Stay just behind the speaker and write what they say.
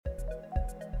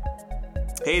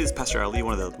Hey, this is Pastor Ali,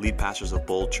 one of the lead pastors of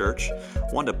Bold Church.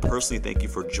 I wanted to personally thank you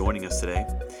for joining us today.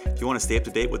 If you want to stay up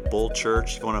to date with Bold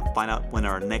Church, if you want to find out when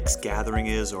our next gathering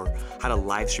is or how to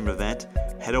live stream an event,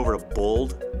 head over to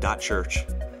bold.church.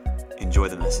 Enjoy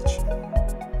the message.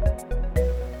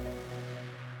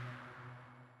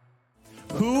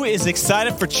 Who is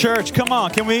excited for church? Come on,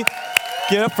 can we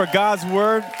give up for God's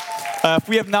word? If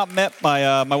we have not met,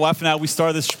 my wife and I, we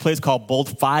started this place called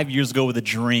Bold 5 years ago with a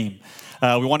dream.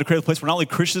 We wanted to create a place where not only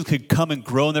Christians could come and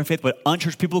grow in their faith, but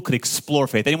unchurched people could explore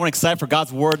faith. Anyone excited for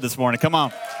God's word this morning? Come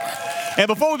on. And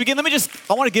before we begin,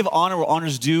 I want to give honor where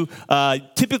honor's due.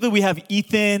 Typically, we have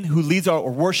Ethan, who leads our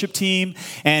worship team.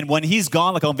 And when he's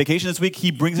gone, like on vacation this week,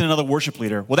 he brings in another worship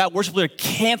leader. Well, that worship leader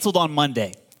canceled on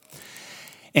Monday.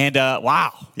 And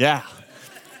wow, yeah.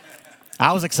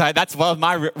 I was excited. That's what was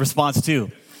my response too.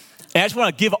 And I just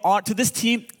want to give honor to this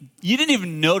team. You didn't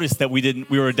even notice that we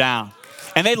were down.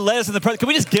 And they led us in the presence. Can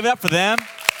we just give it up for them?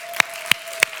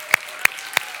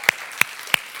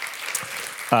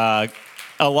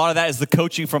 A lot of that is the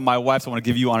coaching from my wife, so I want to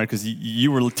give you honor because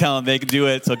you were telling them they could do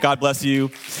it, so God bless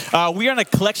you. We are in a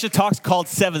collection of talks called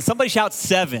 7. Somebody shout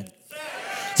 7.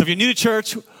 So if you're new to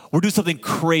church, we're doing something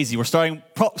crazy. We're studying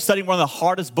one of the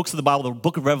hardest books of the Bible, the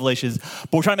book of Revelations,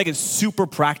 but we're trying to make it super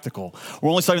practical. We're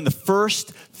only studying the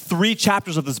first 3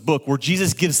 chapters of this book where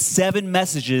Jesus gives 7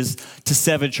 messages to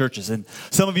 7 churches. And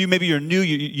some of you, maybe you're new,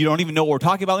 you don't even know what we're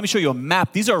talking about. Let me show you a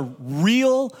map. These are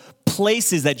real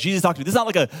places that Jesus talked to. This is not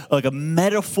like a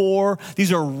metaphor.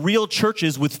 These are real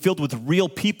churches filled with real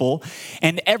people.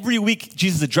 And every week,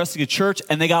 Jesus is addressing a church,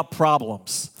 and they got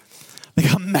problems. They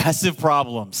got massive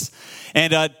problems.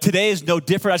 And today is no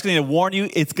different. I just need to warn you,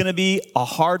 it's going to be a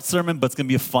hard sermon, but it's going to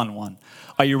be a fun one.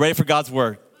 Are you ready for God's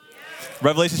word? Yes.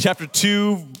 Revelation chapter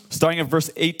 2, starting at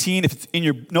verse 18. If it's in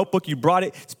your notebook, you brought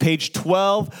it. It's page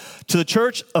 12. To the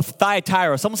church of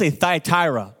Thyatira. Someone say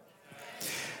Thyatira.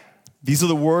 These are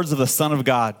the words of the Son of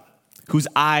God, whose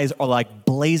eyes are like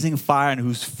blazing fire and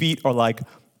whose feet are like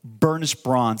burnished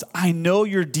bronze. I know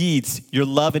your deeds, your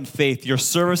love and faith, your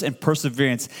service and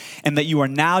perseverance, and that you are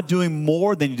now doing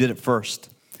more than you did at first.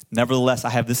 Nevertheless,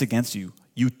 I have this against you.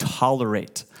 You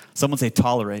tolerate. Someone say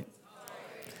tolerate.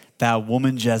 That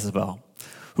woman Jezebel,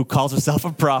 who calls herself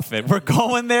a prophet. We're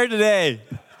going there today.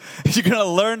 You're going to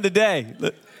learn today.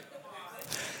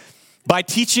 By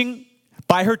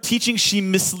her teaching, she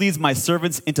misleads my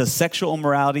servants into sexual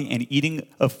immorality and eating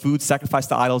of food sacrificed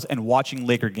to idols and watching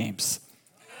Laker games.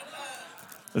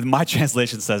 My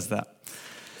translation says that.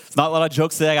 It's not a lot of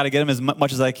jokes today. I got to get them as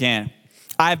much as I can.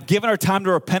 I have given her time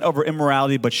to repent over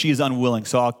immorality, but she is unwilling.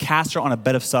 So I'll cast her on a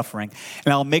bed of suffering,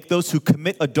 and I'll make those who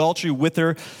commit adultery with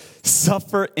her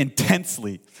suffer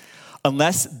intensely.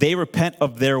 Unless they repent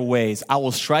of their ways, I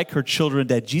will strike her children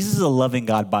dead. Jesus is a loving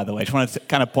God, by the way. I just want to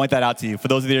kind of point that out to you for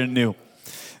those of you that are new.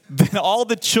 Then all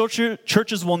the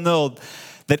churches will know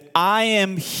that I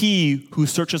am he who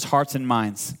searches hearts and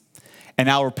minds. And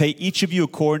I will repay each of you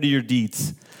according to your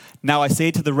deeds. Now I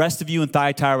say to the rest of you in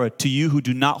Thyatira, to you who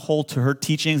do not hold to her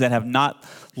teachings and have not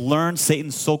learned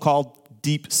Satan's so-called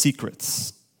deep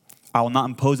secrets, I will not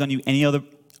impose on you any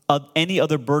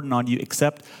other burden on you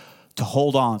except to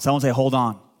hold on. Someone say, hold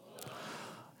on.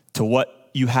 To what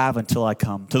you have until I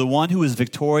come. To the one who is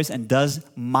victorious and does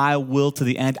my will to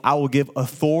the end, I will give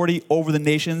authority over the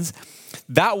nations.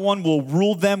 That one will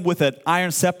rule them with an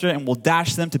iron scepter and will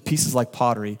dash them to pieces like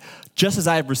pottery. Just as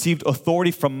I have received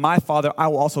authority from my Father, I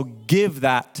will also give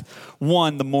that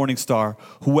one the morning star.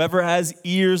 Whoever has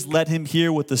ears, let him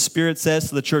hear what the Spirit says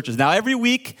to the churches. Now, every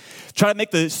week, try to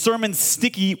make the sermon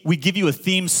sticky, we give you a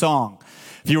theme song.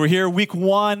 If you were here week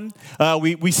 1,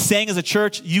 we sang as a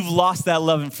church. You've lost that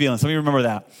love and feeling. Some of you remember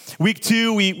that. Week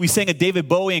 2, we sang a David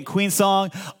Bowie and Queen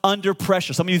song, Under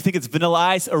Pressure. Some of you think it's Vanilla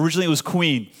Ice. Originally, it was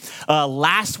Queen.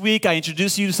 Last week, I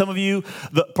introduced you to some of you,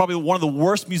 probably one of the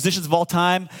worst musicians of all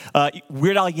time,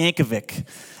 Weird Al Yankovic.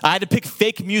 I had to pick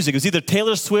fake music. It was either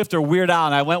Taylor Swift or Weird Al,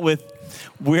 and I went with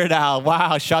Weird Al.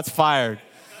 Wow, shots fired.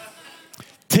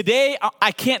 Today,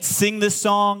 I can't sing this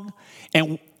song,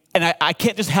 and I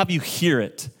can't just have you hear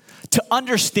it. To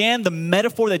understand the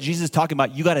metaphor that Jesus is talking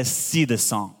about, you got to see this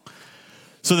song.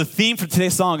 So the theme for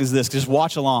today's song is this. Just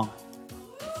watch along.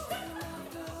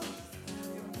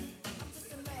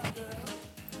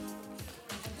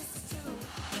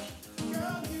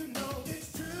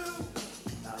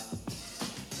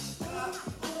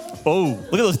 Oh,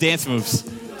 look at those dance moves.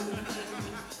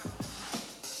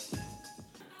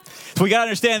 So we got to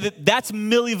understand that that's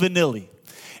Milli Vanilli.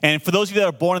 And for those of you that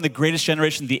are born in the greatest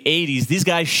generation, the 80s, these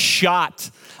guys shot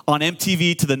on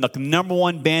MTV to the number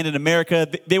one band in America.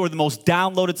 They were the most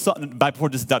downloaded song, before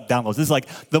this downloads. This is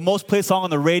like the most played song on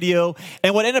the radio.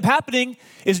 And what ended up happening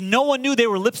is no one knew they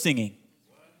were lip singing.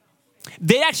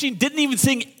 They actually didn't even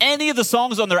sing any of the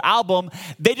songs on their album.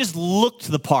 They just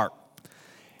looked the part.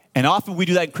 And often we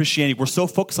do that in Christianity. We're so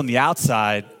focused on the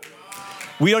outside,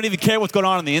 we don't even care what's going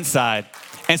on the inside.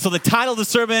 And so the title of the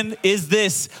sermon is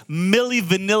this: Milli,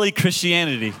 Vanilli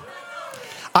Christianity.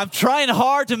 I'm trying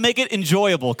hard to make it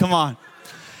enjoyable. Come on.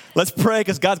 Let's pray,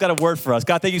 because God's got a word for us.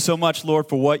 God, thank you so much, Lord,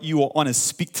 for what you want to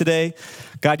speak today.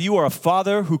 God, you are a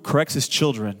father who corrects his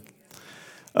children.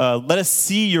 Let us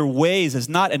see your ways as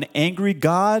not an angry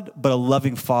God, but a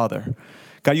loving father.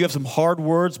 God, you have some hard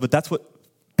words, but that's what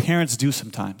parents do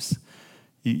sometimes.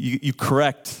 You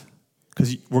correct,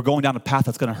 because we're going down a path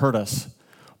that's going to hurt us,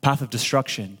 a path of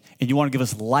destruction. And you want to give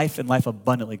us life and life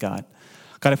abundantly, God.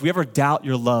 God, if we ever doubt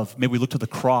your love, may we look to the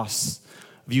cross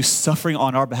of you suffering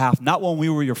on our behalf, not when we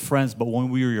were your friends, but when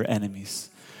we were your enemies.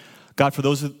 God, for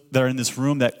those that are in this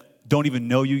room that don't even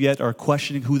know you yet or are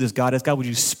questioning who this God is, God, would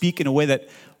you speak in a way that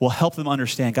will help them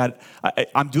understand? God,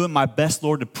 I'm doing my best,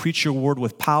 Lord, to preach your word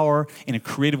with power in a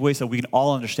creative way so we can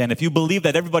all understand. If you believe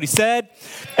that everybody said,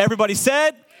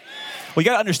 well, you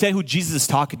got to understand who Jesus is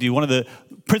talking to. One of the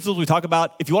principles we talk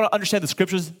about, if you want to understand the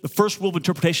scriptures, the first rule of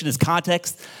interpretation is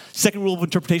context. Second rule of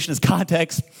interpretation is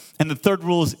context. And the third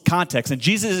rule is context. And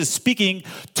Jesus is speaking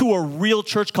to a real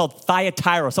church called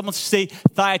Thyatira. Someone say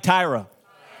Thyatira.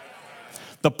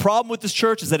 The problem with this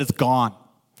church is that it's gone.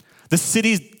 The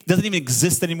city doesn't even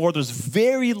exist anymore. There's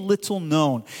very little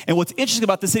known. And what's interesting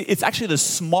about this city, it's actually the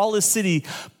smallest city,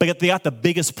 but they got the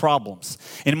biggest problems.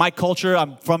 In my culture,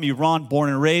 I'm from Iran, born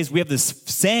and raised. We have this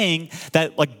saying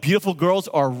that like beautiful girls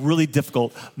are really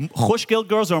difficult. Khoshgel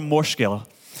girls are moshgel.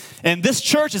 And this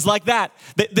church is like that.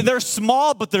 They're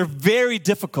small, but they're very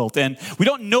difficult. And we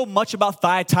don't know much about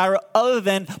Thyatira other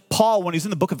than Paul, when he's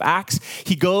in the book of Acts,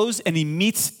 he goes and he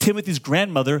meets Timothy's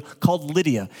grandmother called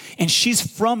Lydia. And she's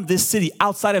from this city.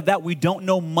 Outside of that, we don't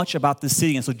know much about this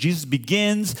city. And so Jesus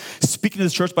begins speaking to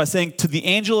the church by saying, to the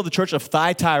angel of the church of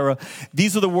Thyatira,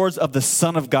 these are the words of the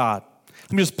Son of God.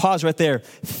 Let me just pause right there.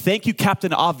 Thank you,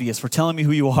 Captain Obvious, for telling me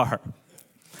who you are.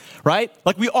 Right?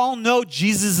 Like we all know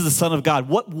Jesus is the Son of God.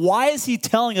 Why is he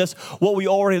telling us what we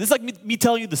already know? This is like me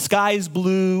telling you the sky is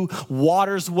blue,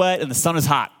 water's wet, and the sun is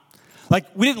hot. Like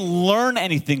we didn't learn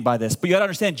anything by this, but you got to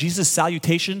understand Jesus'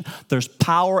 salutation, there's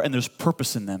power and there's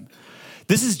purpose in them.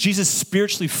 This is Jesus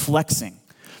spiritually flexing.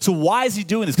 So why is he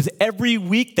doing this? Because every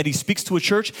week that he speaks to a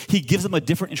church, he gives them a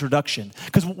different introduction.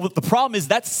 Because the problem is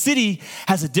that city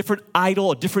has a different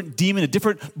idol, a different demon, a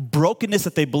different brokenness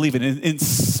that they believe in. In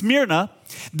Smyrna,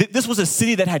 this was a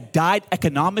city that had died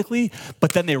economically,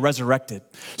 but then they resurrected.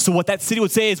 So what that city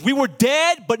would say is, we were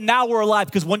dead, but now we're alive.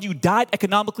 Because when you died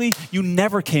economically, you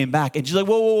never came back. And she's like,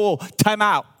 whoa, time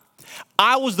out.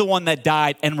 I was the one that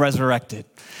died and resurrected.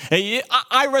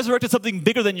 I resurrected something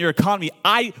bigger than your economy.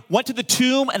 I went to the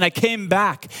tomb and I came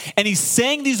back. And he's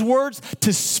saying these words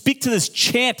to speak to this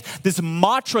chant, this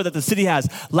mantra that the city has.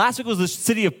 Last week was the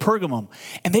city of Pergamum.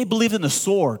 And they believed in the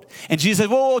sword. And Jesus said,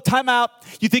 whoa, time out.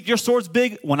 You think your sword's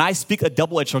big? When I speak, a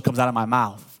double-edged sword comes out of my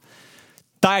mouth.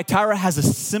 Thyatira has a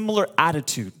similar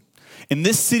attitude. In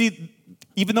this city,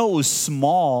 even though it was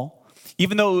small,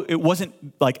 even though it wasn't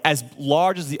like as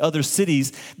large as the other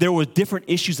cities, there were different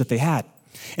issues that they had.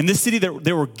 In this city,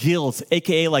 there were guilds,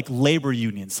 aka like labor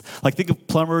unions. Like think of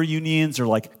plumber unions or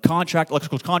like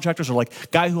electrical contractors or like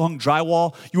guy who hung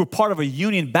drywall. You were part of a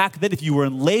union back then. If you were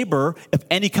in labor of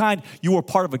any kind, you were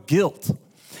part of a guild.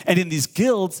 And in these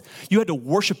guilds, you had to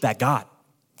worship that God.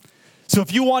 So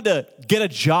if you wanted to get a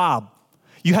job,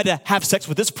 you had to have sex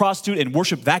with this prostitute and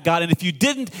worship that God. And if you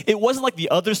didn't, it wasn't like the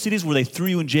other cities where they threw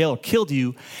you in jail or killed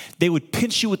you. They would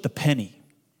pinch you with the penny.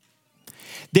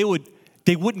 They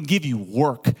wouldn't give you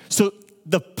work. So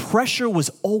the pressure was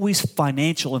always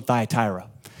financial in Thyatira.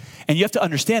 And you have to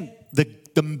understand,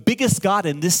 the biggest god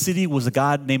in this city was a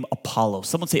god named Apollos.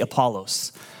 Someone say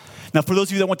Apollos. Now, for those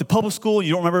of you that went to public school and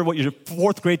you don't remember what your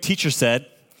fourth grade teacher said,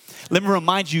 let me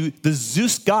remind you, the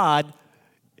Zeus god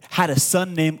had a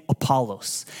son named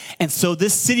Apollos. And so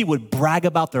this city would brag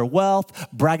about their wealth,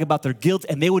 brag about their guilds,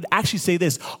 and they would actually say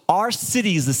this: our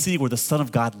city is the city where the Son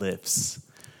of God lives.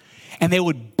 And they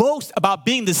would boast about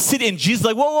being the city, and Jesus is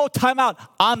like, whoa, time out.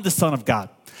 I'm the Son of God.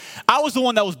 I was the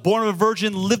one that was born of a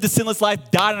virgin, lived a sinless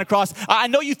life, died on a cross. I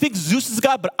know you think Zeus is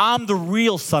God, but I'm the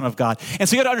real Son of God. And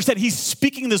so you got to understand, he's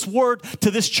speaking this word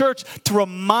to this church to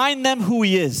remind them who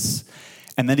he is.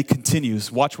 And then he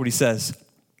continues. Watch what he says.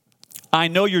 I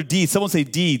know your deeds. Someone say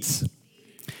deeds.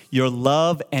 your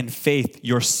love and faith,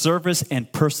 your service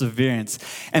and perseverance,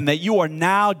 and that you are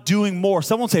now doing more.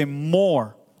 Someone say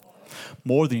more.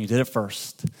 More than you did at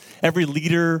first. Every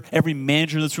leader, every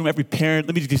manager in this room, every parent,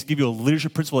 let me just give you a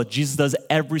leadership principle that Jesus does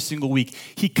every single week.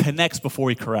 He connects before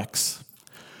he corrects.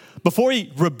 Before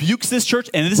he rebukes this church,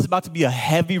 and this is about to be a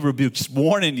heavy rebuke, just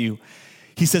warning you,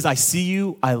 he says, I see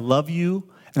you, I love you,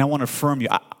 and I want to affirm you.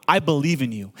 I believe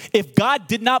in you. If God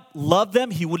did not love them,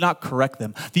 he would not correct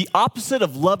them. The opposite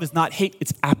of love is not hate,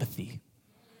 it's apathy.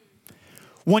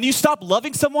 When you stop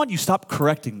loving someone, you stop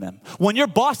correcting them. When your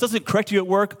boss doesn't correct you at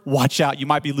work, watch out, you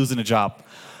might be losing a job.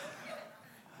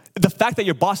 The fact that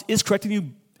your boss is correcting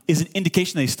you is an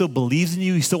indication that he still believes in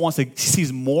you, he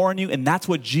sees more in you, and that's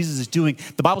what Jesus is doing.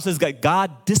 The Bible says that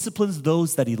God disciplines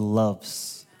those that he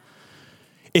loves.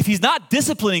 If he's not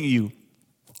disciplining you,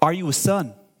 are you a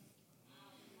son?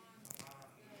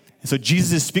 And so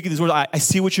Jesus is speaking these words. I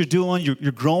see what you're doing.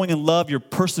 You're growing in love. You're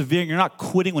persevering. You're not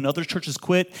quitting when other churches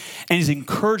quit. And he's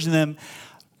encouraging them,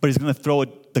 but he's going to throw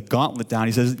the gauntlet down.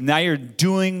 He says, now you're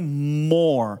doing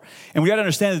more. And we got to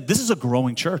understand that this is a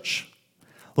growing church.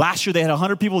 Last year they had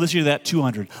 100 people. This year they had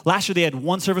 200. Last year they had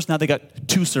one service. Now they got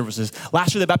 2 services.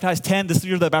 Last year they baptized 10. This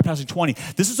year they're baptizing 20.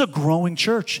 This is a growing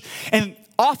church. And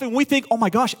often we think, oh my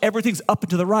gosh, everything's up and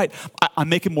to the right. I'm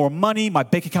making more money. My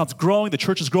bank account's growing. The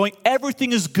church is growing.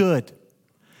 Everything is good.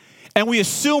 And we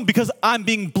assume because I'm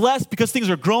being blessed, because things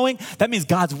are growing, that means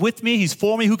God's with me. He's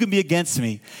for me. Who can be against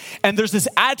me? And there's this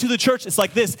attitude of the church. It's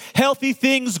like this. Healthy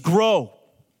things grow.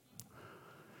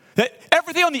 That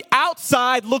everything on the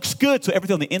outside looks good, so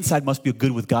everything on the inside must be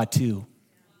good with God too.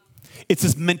 It's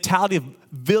this mentality of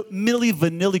Milli,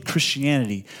 Vanilli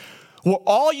Christianity, where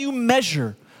all you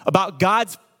measure about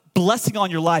God's blessing on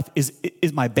your life is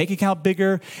my bank account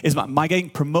bigger? Is my getting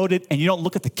promoted? And you don't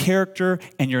look at the character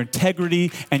and your integrity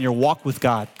and your walk with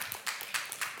God.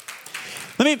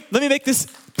 Let me make this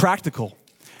practical.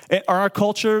 In our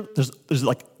culture, there's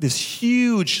like this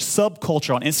huge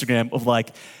subculture on Instagram of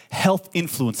like health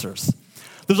influencers.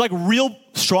 There's like real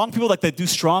strong people like that do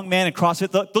strongman and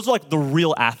CrossFit. Those are like the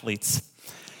real athletes.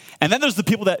 And then there's the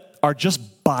people that are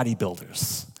just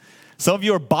bodybuilders. Some of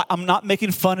you I'm not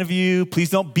making fun of you.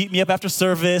 Please don't beat me up after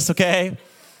service, okay?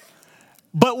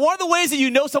 But one of the ways that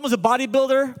you know someone's a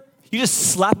bodybuilder, you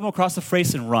just slap them across the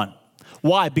face and run.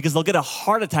 Why? Because they'll get a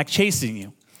heart attack chasing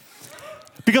you.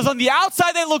 Because on the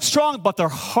outside they look strong, but their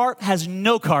heart has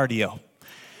no cardio.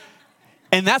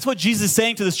 And that's what Jesus is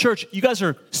saying to this church. You guys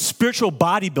are spiritual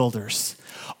bodybuilders.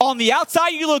 On the outside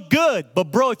you look good,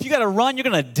 but bro, if you got to run, you're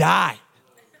going to die.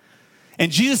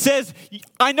 And Jesus says,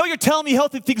 I know you're telling me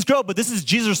healthy things grow, but this is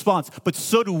Jesus' response, but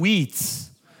so do weeds.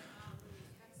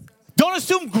 Don't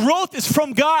assume growth is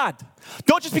from God.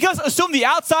 Don't just assume the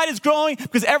outside is growing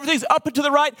because everything's up and to the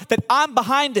right, that I'm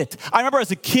behind it. I remember as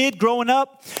a kid growing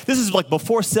up, this is like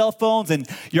before cell phones and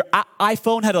your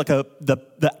iPhone had like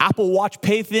the Apple Watch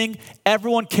Pay thing.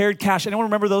 Everyone carried cash. Anyone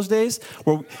remember those days?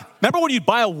 Remember when you'd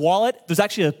buy a wallet, there's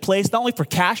actually a place not only for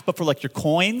cash, but for like your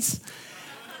coins?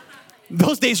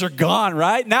 Those days are gone,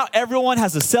 right? Now everyone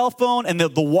has a cell phone and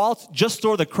the wallets just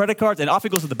store the credit cards and off it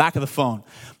goes to the back of the phone.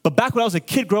 But back when I was a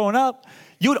kid growing up,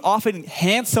 you would often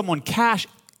hand someone cash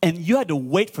and you had to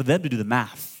wait for them to do the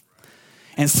math.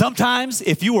 And sometimes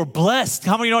if you were blessed,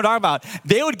 how many know what I'm talking about?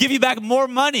 They would give you back more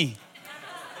money.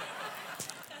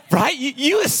 Right?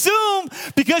 You assume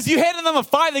because you handed them a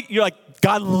 $5, you're like,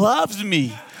 God loves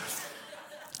me.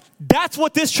 That's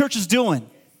what this church is doing.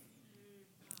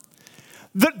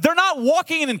 They're not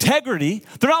walking in integrity.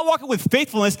 They're not walking with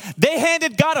faithfulness. They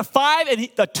handed God a 5 and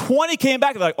a 20 came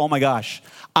back. They're like, oh my gosh,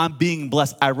 I'm being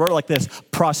blessed. I wrote it like this.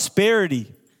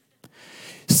 Prosperity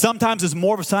sometimes is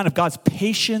more of a sign of God's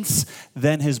patience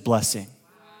than his blessing.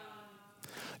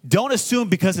 Don't assume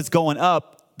because it's going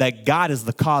up that God is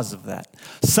the cause of that.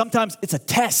 Sometimes it's a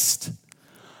test,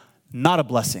 not a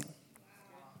blessing.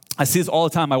 I see this all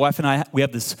the time. My wife and I, we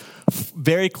have this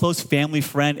very close family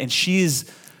friend, and she's,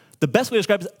 the best way to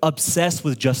describe it is obsessed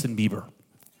with Justin Bieber.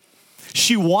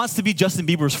 She wants to be Justin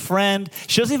Bieber's friend.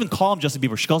 She doesn't even call him Justin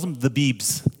Bieber. She calls him the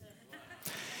Biebs.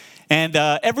 And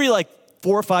every 4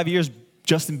 or 5 years,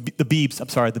 the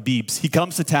Biebs, he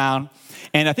comes to town.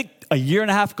 And I think a year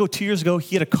and a half ago, 2 years ago,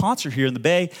 he had a concert here in the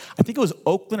Bay. I think it was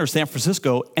Oakland or San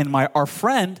Francisco. And our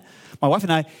friend, my wife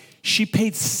and I, she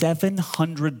paid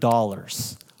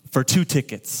 $700 for 2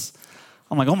 tickets.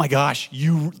 I'm like, oh my gosh,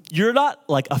 you're not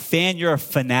like a fan, you're a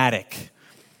fanatic.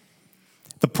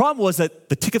 The problem was that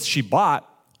the tickets she bought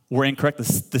were incorrect.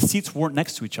 The seats weren't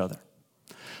next to each other.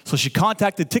 So she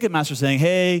contacted Ticketmaster saying,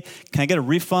 hey, can I get a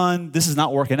refund? This is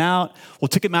not working out. Well,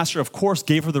 Ticketmaster, of course,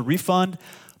 gave her the refund,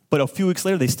 but a few weeks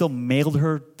later, they still mailed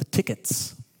her the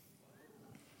tickets.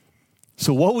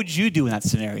 So what would you do in that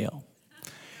scenario?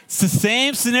 It's the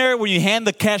same scenario where you hand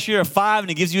the cashier a 5 and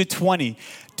he gives you a 20.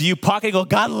 Do you pocket and go,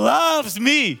 God loves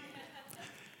me?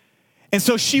 And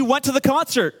so she went to the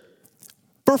concert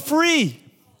for free.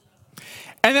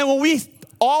 And then when we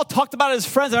all talked about it as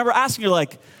friends, I remember asking her,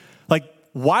 like,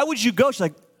 why would you go? She's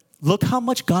like, look how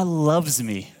much God loves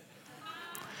me.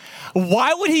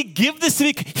 Why would he give this to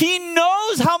me? He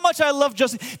knows how much I love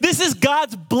Justin. This is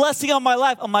God's blessing on my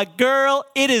life. I'm like, girl,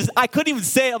 it is. I couldn't even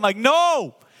say it. I'm like,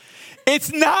 no,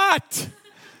 it's not.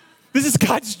 This is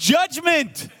God's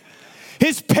judgment.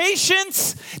 His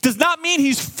patience does not mean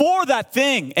he's for that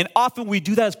thing. And often we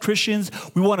do that as Christians.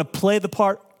 We want to play the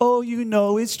part. Oh, you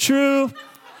know it's true.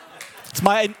 It's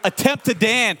my attempt to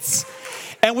dance.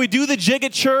 And we do the jig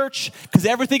at church because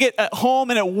everything at home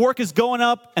and at work is going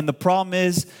up. And the problem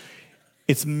is,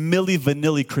 it's Milli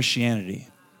Vanilli Christianity.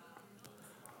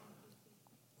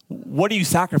 What are you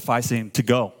sacrificing to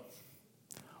go?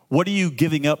 What are you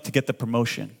giving up to get the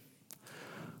promotion?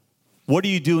 What are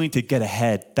you doing to get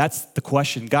ahead? That's the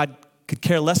question. God could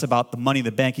care less about the money in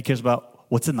the bank. He cares about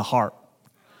what's in the heart.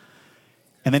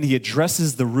 And then he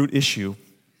addresses the root issue.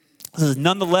 He says,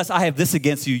 nonetheless, I have this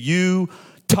against you. You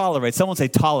tolerate. Someone say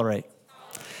tolerate.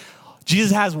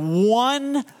 Jesus has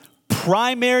one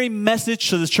primary message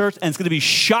to the church, and it's going to be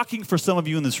shocking for some of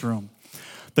you in this room.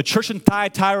 The church in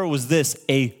Thyatira was this,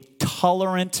 a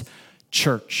tolerant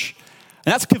church.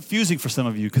 And that's confusing for some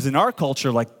of you, because in our culture,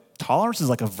 like, tolerance is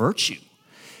like a virtue.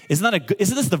 Isn't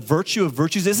this the virtue of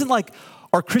virtues?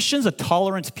 Are Christians a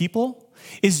tolerant people?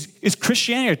 Is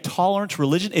Christianity a tolerant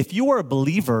religion? If you are a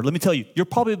believer, let me tell you, you're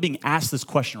probably being asked this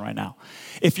question right now.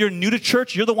 If you're new to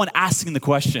church, you're the one asking the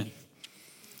question.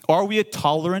 Are we a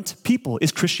tolerant people?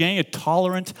 Is Christianity a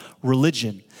tolerant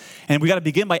religion? And we got to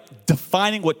begin by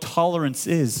defining what tolerance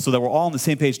is so that we're all on the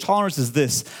same page. Tolerance is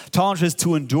this. Tolerance is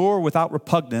to endure without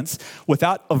repugnance,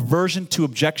 without aversion to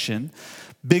objection,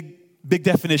 big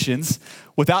definitions,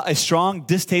 without a strong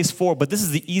distaste for, but this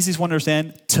is the easiest one to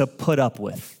understand, to put up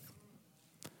with.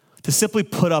 To simply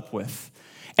put up with.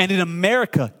 And in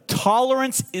America,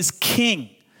 tolerance is king.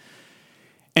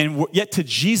 And yet to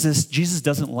Jesus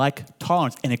doesn't like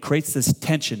tolerance, and it creates this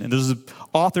tension. And there's an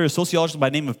author, a sociologist by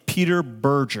the name of Peter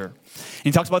Berger. And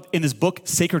he talks about in his book,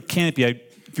 Sacred Canopy,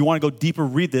 if you want to go deeper,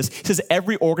 read this. He says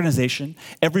every organization,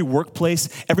 every workplace,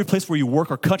 every place where you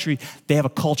work or country, they have a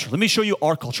culture. Let me show you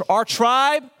our culture. Our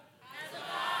tribe,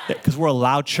 because we're a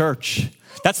loud church.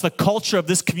 That's the culture of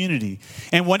this community.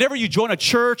 And whenever you join a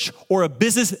church or a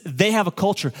business, they have a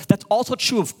culture. That's also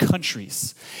true of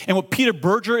countries. And what Peter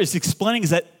Berger is explaining is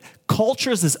that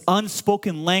culture is this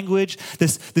unspoken language,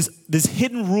 this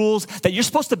hidden rules that you're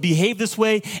supposed to behave this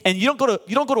way. And you don't go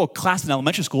to a class in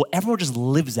elementary school. Everyone just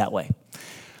lives that way.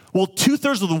 Well,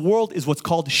 2/3 of the world is what's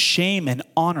called shame and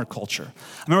honor culture.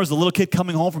 I remember as a little kid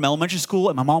coming home from elementary school,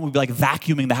 and my mom would be like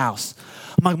vacuuming the house.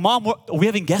 I'm like, Mom, are we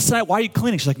having guests tonight? Why are you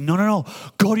cleaning? She's like, no.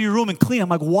 Go to your room and clean. I'm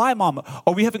like, why, Mom?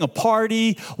 Are we having a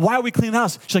party? Why are we cleaning the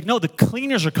house? She's like, no, the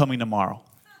cleaners are coming tomorrow.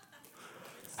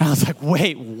 And I was like,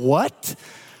 wait, what?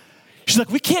 She's like,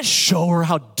 we can't show her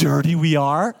how dirty we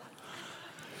are.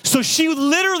 So she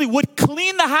literally would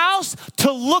clean the house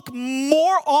to look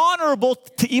more honorable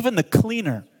to even the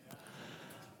cleaner.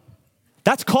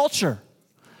 That's culture.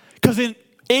 Because in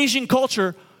Asian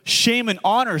culture, shame and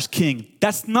honor is king.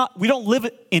 We don't live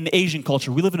in Asian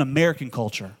culture. We live in American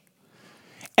culture.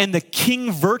 And the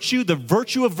king virtue, the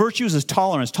virtue of virtues is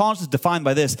tolerance. Tolerance is defined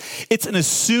by this. It's an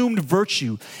assumed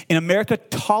virtue. In America,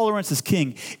 tolerance is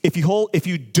king. If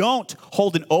you don't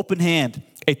hold an open hand,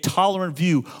 a tolerant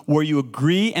view where you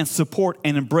agree and support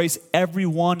and embrace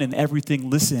everyone and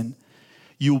everything, listen,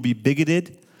 you will be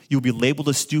bigoted, you'll be labeled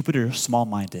as stupid or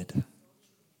small-minded.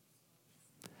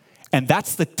 And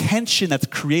that's the tension that's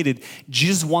created.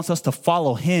 Jesus wants us to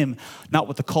follow him, not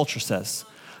what the culture says.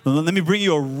 Let me bring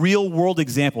you a real world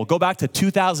example. Go back to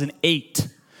 2008.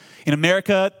 In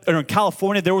America, or in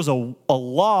California, there was a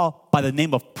law by the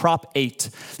name of Prop 8.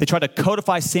 They tried to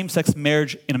codify same-sex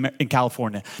marriage in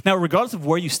California. Now, regardless of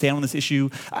where you stand on this issue,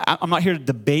 I'm not here to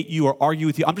debate you or argue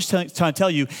with you. I'm just trying to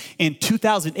tell you, in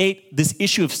 2008, this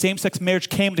issue of same-sex marriage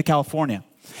came to California.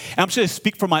 And I'm just going to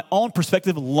speak from my own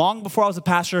perspective. Long before I was a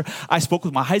pastor, I spoke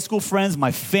with my high school friends,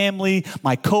 my family,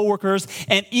 my coworkers,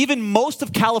 and even most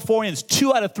of Californians,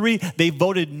 2 out of 3, they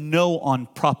voted no on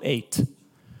Prop 8.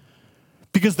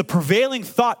 Because the prevailing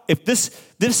thought, if this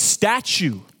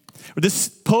statue or this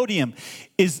podium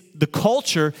is the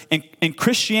culture and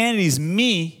Christianity is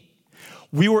me,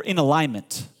 we were in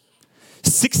alignment.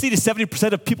 60 to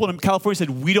 70% of people in California said,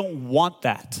 we don't want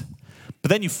that. But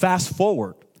then you fast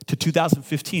forward to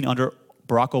 2015, under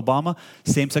Barack Obama,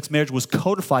 same-sex marriage was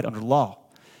codified under law.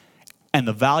 and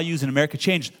the values in America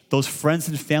changed. Those friends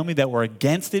and family that were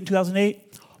against it in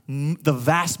 2008, the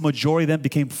vast majority of them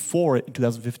became for it in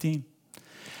 2015. And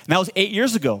that was 8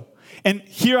 years ago. And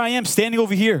here I am standing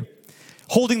over here,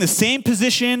 holding the same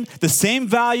position, the same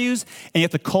values, and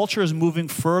yet the culture is moving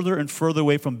further and further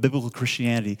away from biblical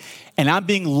Christianity. And I'm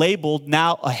being labeled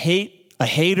now a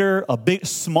hater, a big,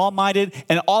 small-minded,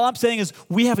 and all I'm saying is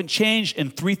we haven't changed in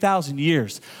 3,000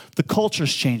 years. The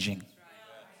culture's changing.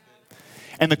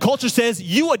 And the culture says,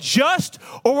 you adjust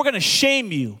or we're going to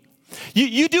shame you.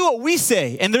 You do what we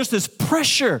say, and there's this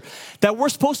pressure that we're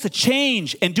supposed to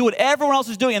change and do what everyone else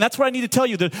is doing. And that's what I need to tell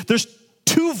you. There's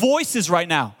two voices right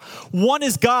now. One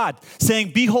is God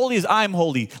saying, be holy as I am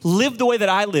holy. Live the way that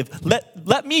I live.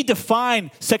 Let me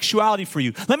define sexuality for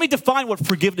you. Let me define what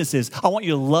forgiveness is. I want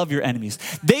you to love your enemies.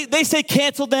 They say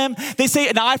cancel them. They say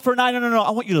an eye for an eye. No.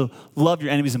 I want you to love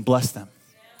your enemies and bless them.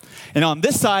 And on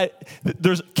this side,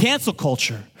 there's cancel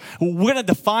culture. We're going to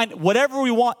define whatever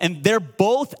we want, and they're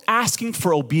both asking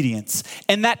for obedience.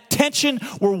 And that tension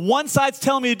where one side's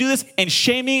telling me to do this and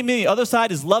shaming me, the other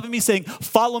side is loving me, saying,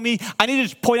 follow me. I need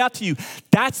to point out to you,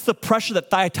 that's the pressure that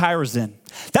Thyatira is in.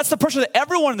 That's the pressure that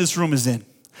everyone in this room is in.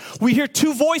 We hear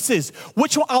two voices.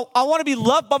 Which one? I want to be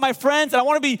loved by my friends, and I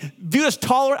want to be viewed as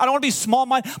tolerant. I don't want to be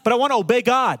small-minded, but I want to obey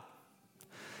God.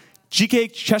 G.K.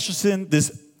 Chesterton,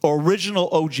 this original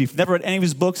OG. If you've never read any of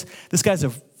his books, this guy's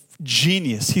a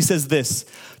genius. He says this: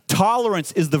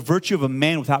 tolerance is the virtue of a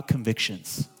man without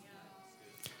convictions.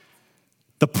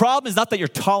 The problem is not that you're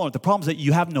tolerant. The problem is that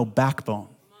you have no backbone.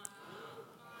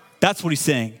 That's what he's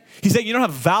saying. He's saying you don't have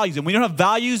values. And when you don't have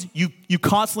values, you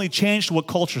constantly change to what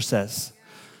culture says.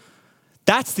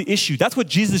 That's the issue. That's what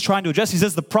Jesus is trying to address. He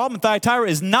says the problem in Thyatira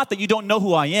is not that you don't know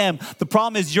who I am. The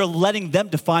problem is you're letting them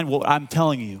define what I'm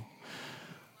telling you.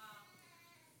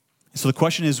 So the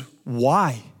question is,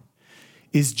 why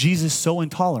is Jesus so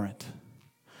intolerant?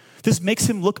 This makes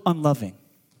him look unloving.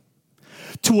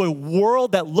 To a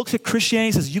world that looks at Christianity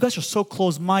and says, you guys are so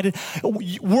close-minded.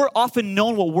 We're often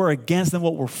known what we're against and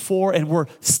what we're for, and we're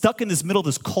stuck in this middle of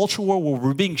this culture war where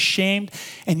we're being shamed.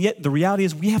 And yet the reality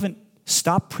is we haven't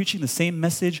stopped preaching the same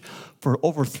message for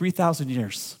over 3,000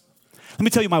 years. Let me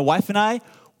tell you, my wife and I,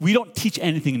 we don't teach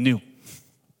anything new.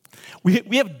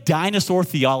 We have dinosaur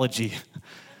theology.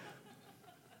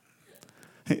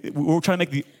 We're trying to make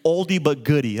the oldie but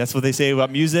goodie. That's what they say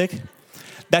about music.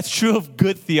 That's true of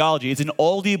good theology. It's an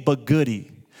oldie but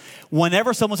goodie.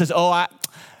 Whenever someone says, let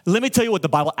me tell you what the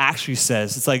Bible actually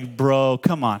says. It's like, bro,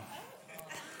 come on.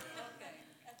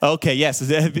 Okay, yes,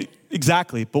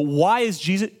 exactly. But why is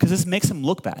Jesus? Because this makes him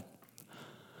look bad.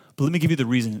 But let me give you the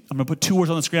reason. I'm going to put two words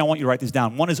on the screen. I want you to write this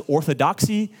down. One is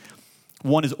orthodoxy.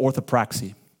 One is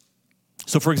orthopraxy.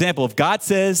 So for example, if God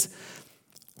says,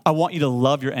 I want you to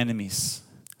love your enemies,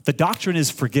 the doctrine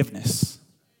is forgiveness.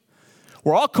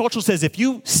 Where all culture says, if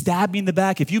you stab me in the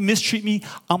back, if you mistreat me,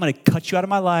 I'm going to cut you out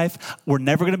of my life. We're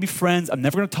never going to be friends. I'm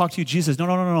never going to talk to you. Jesus says,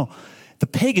 no. The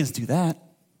pagans do that.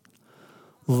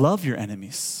 Love your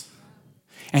enemies.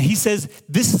 And he says,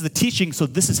 this is the teaching, so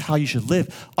this is how you should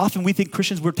live. Often we think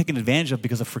Christians we're taken advantage of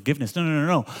because of forgiveness.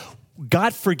 No.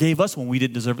 God forgave us when we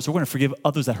didn't deserve it, so we're going to forgive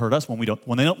others that hurt us when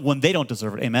they don't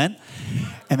deserve it. Amen?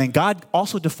 And then God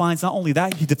also defines not only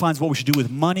that, he defines what we should do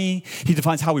with money. He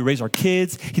defines how we raise our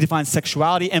kids. He defines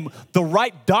sexuality. And the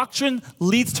right doctrine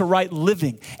leads to right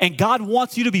living. And God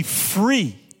wants you to be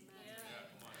free.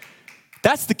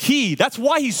 That's the key. That's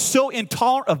why he's so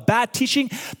intolerant of bad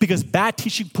teaching, because bad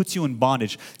teaching puts you in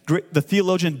bondage. The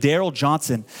theologian Darrell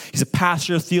Johnson, he's a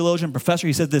pastor, theologian, professor.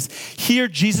 He said this: here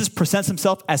Jesus presents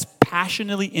himself as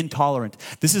passionately intolerant.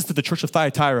 This is to the church of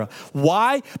Thyatira.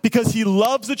 Why? Because he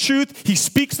loves the truth, he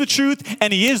speaks the truth,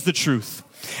 and he is the truth.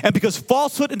 And because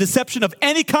falsehood and deception of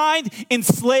any kind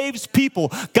enslaves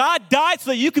people. God died so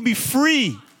that you can be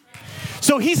free.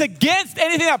 So he's against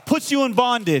anything that puts you in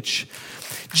bondage.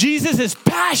 Jesus is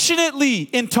passionately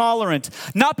intolerant,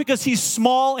 not because he's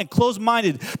small and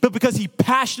closed-minded, but because he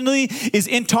passionately is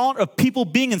intolerant of people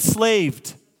being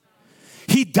enslaved.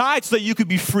 He died so that you could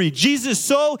be free. Jesus is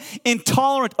so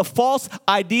intolerant of false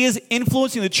ideas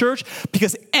influencing the church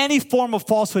because any form of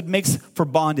falsehood makes for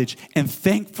bondage. And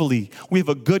thankfully, we have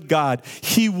a good God.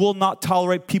 He will not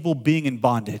tolerate people being in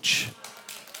bondage.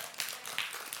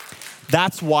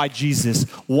 That's why Jesus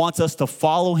wants us to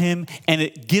follow him, and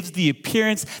it gives the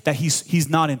appearance that he's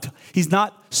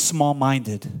not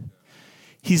small-minded.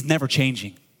 He's never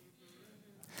changing.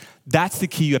 That's the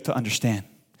key you have to understand.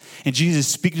 And Jesus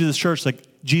is speaking to the church like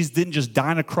Jesus didn't just die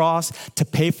on a cross to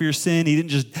pay for your sin. He didn't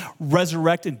just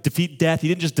resurrect and defeat death. He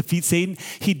didn't just defeat Satan.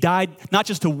 He died not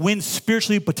just to win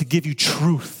spiritually, but to give you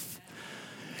truth.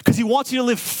 because he wants you to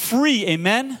live free,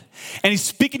 amen? And he's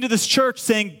speaking to this church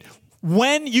saying,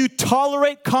 when you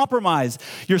tolerate compromise,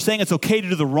 you're saying it's okay to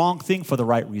do the wrong thing for the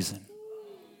right reason.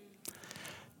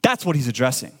 That's what he's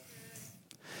addressing.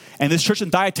 And this church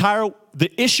in Thyatira, the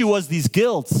issue was these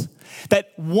guilds.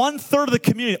 That 1/3 of the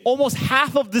community, almost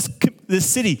half of this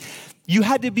city, you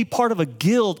had to be part of a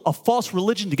guild, a false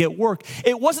religion to get work.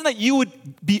 It wasn't that you would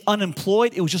be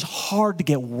unemployed. It was just hard to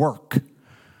get work.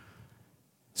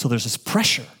 So there's this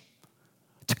pressure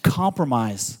to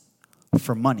compromise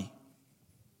for money.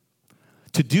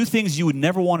 To do things you would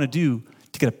never want to do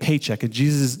to get a paycheck. And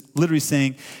Jesus is literally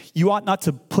saying, you ought not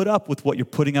to put up with what you're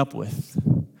putting up with.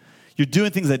 You're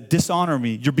doing things that dishonor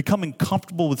me. You're becoming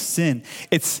comfortable with sin.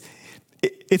 It's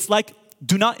like,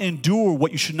 do not endure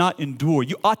what you should not endure.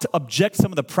 You ought to object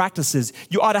some of the practices.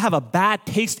 You ought to have a bad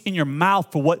taste in your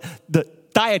mouth for what the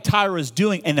Thyatira is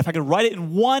doing. And if I could write it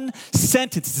in one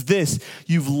sentence, it's this: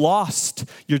 you've lost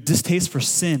your distaste for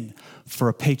sin for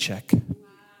a paycheck.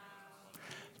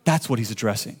 That's what he's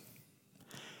addressing.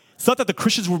 It's not that the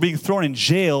Christians were being thrown in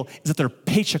jail, it's that their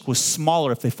paycheck was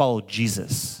smaller if they followed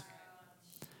Jesus.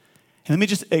 And let me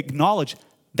just acknowledge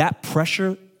that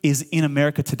pressure is in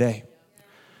America today.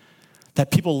 That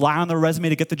people lie on their resume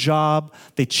to get the job.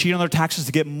 They cheat on their taxes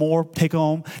to get more take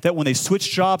home. That when they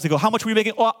switch jobs, they go, how much were you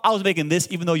making? Oh, I was making this,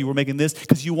 even though you were making this,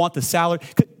 because you want the salary.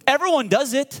 Everyone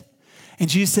does it. And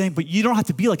Jesus is saying, but you don't have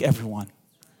to be like everyone.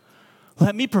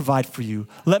 Let me provide for you.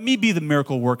 Let me be the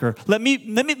miracle worker. Let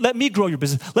me grow your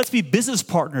business. Let's be business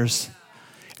partners.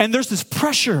 And there's this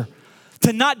pressure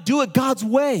to not do it God's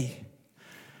way.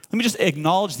 Let me just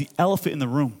acknowledge the elephant in the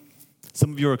room.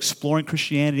 Some of you are exploring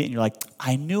Christianity and you're like,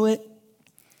 I knew it.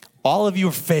 All of you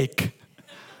are fake.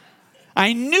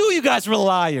 I knew you guys were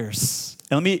liars.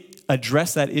 And let me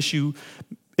address that issue.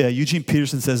 Eugene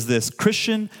Peterson says this: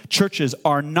 Christian churches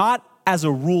are not, as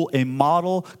a rule, a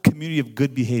model community of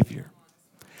good behavior.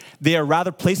 They are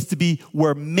rather places to be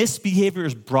where misbehavior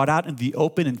is brought out in the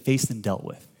open and faced and dealt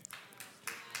with.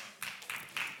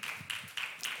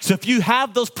 So if you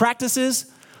have those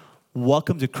practices,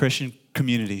 welcome to Christian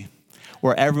community,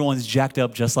 where everyone's jacked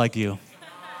up just like you.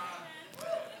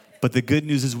 But the good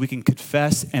news is we can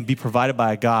confess and be provided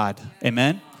by a God.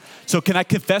 Amen? So can I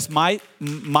confess my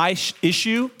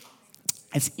issue?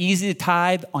 It's easy to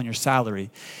tithe on your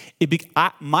salary.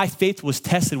 My faith was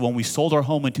tested when we sold our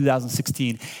home in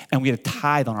 2016, and we had a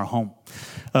tithe on our home.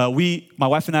 My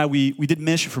wife and I, we did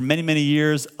ministry for many, many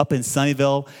years up in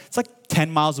Sunnyvale. It's like 10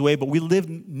 miles away, but we lived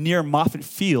near Moffett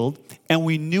Field, and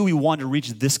we knew we wanted to reach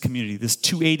this community, this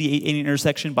 280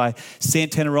 intersection by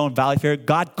Santana Row and Valley Fair.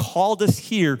 God called us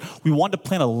here. We wanted to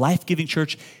plant a life-giving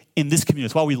church in this community.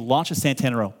 That's why we launched at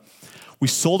Santana Row. We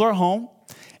sold our home,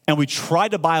 and we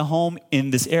tried to buy a home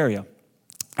in this area.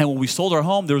 And when we sold our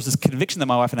home, there was this conviction that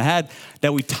my wife and I had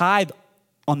that we tithe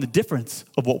on the difference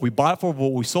of what we bought it for,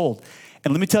 what we sold.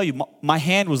 And let me tell you, my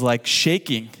hand was like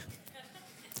shaking.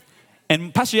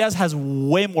 And Pastor Yaz has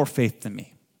way more faith than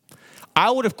me.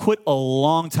 I would have quit a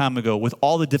long time ago with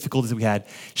all the difficulties that we had.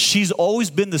 She's always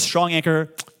been the strong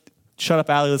anchor. Shut up,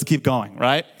 Allie, let's keep going,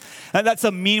 right? And that's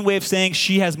a mean way of saying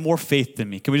she has more faith than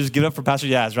me. Can we just give it up for Pastor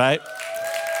Yaz, right?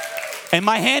 And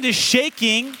my hand is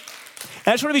shaking. And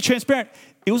I just want to be transparent.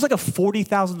 It was like a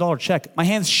 $40,000 check. My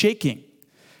hand's shaking,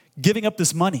 giving up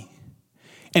this money.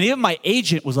 And even my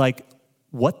agent was like,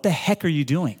 what the heck are you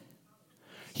doing?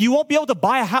 You won't be able to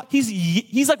buy a house.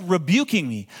 He's like rebuking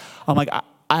me. I'm like,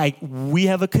 we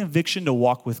have a conviction to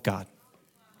walk with God.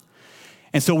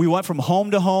 And so we went from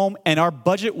home to home, and our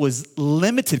budget was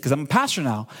limited because I'm a pastor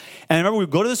now. And I remember we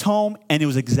go to this home, and it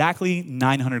was exactly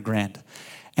 $900,000.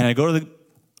 And I go to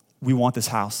we want this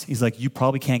house. He's like, you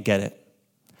probably can't get it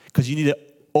because you need to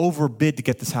overbid to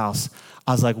get this house.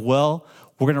 I was like, well,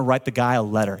 we're going to write the guy a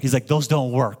letter. He's like, those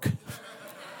don't work.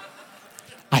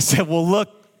 I said, well, look,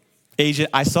 agent,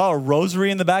 I saw a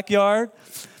rosary in the backyard.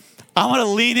 I want to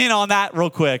lean in on that real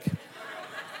quick.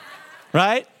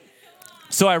 Right?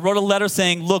 So I wrote a letter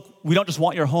saying, look, we don't just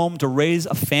want your home to raise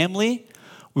a family.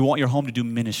 We want your home to do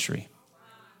ministry.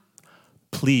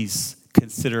 Please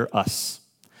consider us.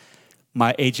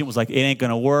 My agent was like, it ain't going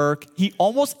to work. He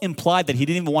almost implied that he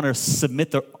didn't even want to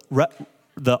submit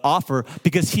the offer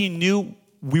because he knew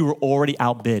we were already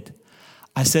outbid.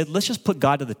 I said, let's just put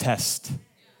God to the test.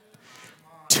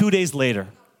 2 days later.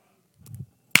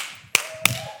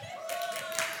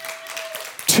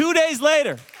 2 days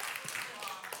later.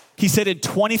 He said, in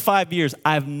 25 years,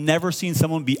 I've never seen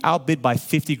someone be outbid by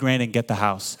 $50,000 and get the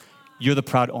house. You're the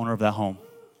proud owner of that home.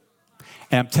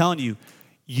 And I'm telling you,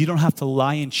 you don't have to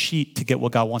lie and cheat to get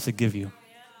what God wants to give you.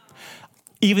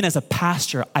 Even as a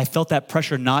pastor, I felt that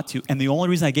pressure not to. And the only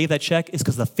reason I gave that check is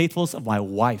because of the faithfulness of my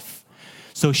wife.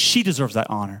 So she deserves that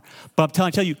honor. But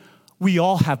I'm telling you, we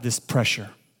all have this pressure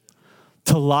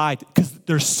to lie, because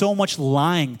there's so much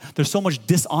lying, there's so much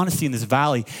dishonesty in this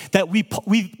valley that we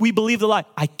believe the lie.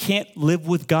 I can't live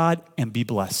with God and be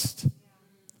blessed.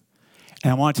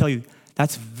 And I want to tell you,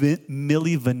 that's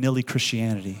Milli Vanilli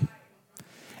Christianity.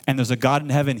 And there's a God in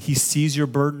heaven. He sees your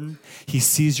burden. He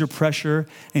sees your pressure.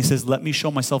 And he says, let me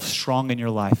show myself strong in your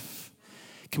life.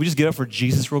 Can we just get up for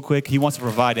Jesus real quick? He wants to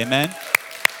provide. Amen?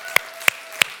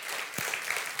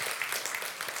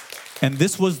 And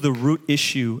this was the root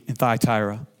issue in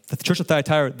Thyatira. The church of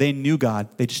Thyatira, they knew God.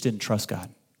 They just didn't trust God.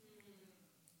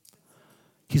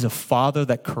 He's a father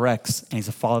that corrects, and he's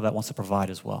a father that wants to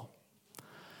provide as well.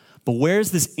 But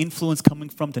where's this influence coming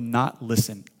from to not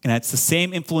listen? And it's the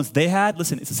same influence they had.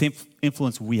 Listen, it's the same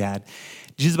influence we had.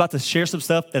 Jesus is about to share some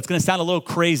stuff that's going to sound a little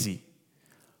crazy,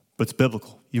 but it's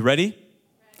biblical. You ready?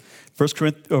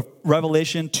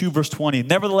 Revelation 2, verse 20.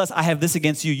 Nevertheless, I have this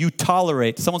against you. You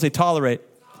tolerate. Someone say tolerate.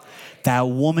 That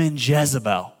woman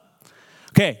Jezebel.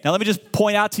 Okay, now let me just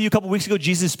point out to you, a couple weeks ago,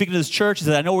 Jesus is speaking to this church. He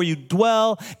said, I know where you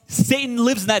dwell. Satan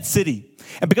lives in that city.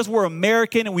 And because we're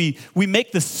American and we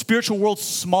make the spiritual world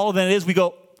smaller than it is, we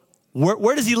go,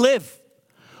 where does he live?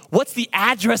 What's the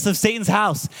address of Satan's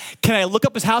house? Can I look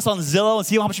up his house on Zillow and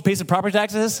see how much he pays in property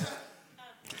taxes?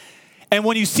 And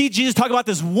when you see Jesus talk about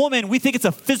this woman, we think it's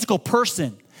a physical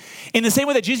person. In the same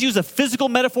way that Jesus used a physical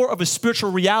metaphor of a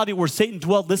spiritual reality where Satan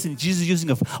dwelled, listen, Jesus is using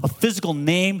a physical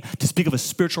name to speak of a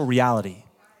spiritual reality.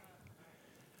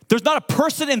 There's not a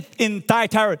person in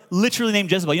Thyatira literally named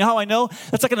Jezebel. You know how I know?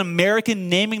 That's like an American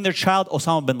naming their child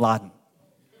Osama bin Laden.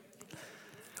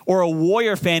 Or a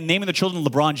Warrior fan naming their children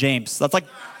LeBron James. That's like,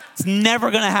 it's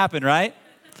never going to happen, right?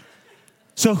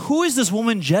 So who is this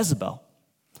woman Jezebel?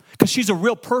 Because she's a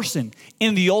real person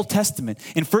in the Old Testament.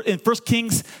 In 1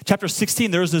 Kings chapter 16,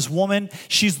 there's this woman.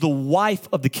 She's the wife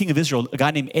of the king of Israel, a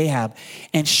guy named Ahab.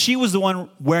 And she was the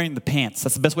one wearing the pants.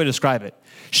 That's the best way to describe it.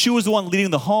 She was the one leading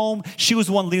the home. She was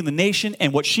the one leading the nation.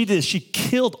 And what she did is she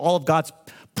killed all of God's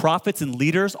prophets and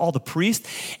leaders, all the priests,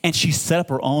 and she set up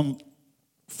her own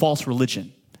false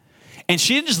religion. And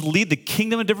she didn't just lead the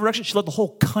kingdom in a different direction. She led the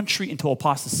whole country into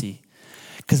apostasy.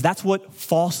 Because that's what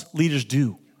false leaders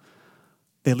do.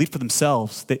 They lead for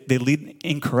themselves. They lead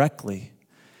incorrectly.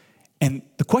 And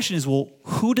the question is, well,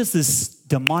 who does this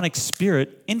demonic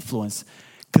spirit influence?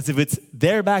 Because if it's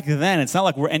there back then, it's not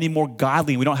like we're any more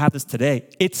godly and we don't have this today.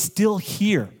 It's still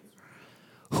here.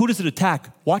 Who does it attack?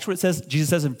 Watch what it says. Jesus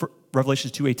says in Revelation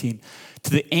 2:18.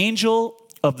 To the angel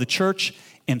of the church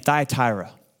in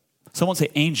Thyatira. Someone say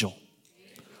angel.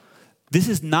 This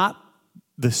is not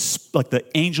the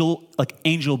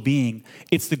angel being.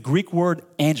 It's the Greek word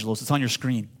angelos. It's on your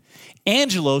screen.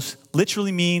 Angelos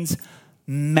literally means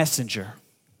messenger.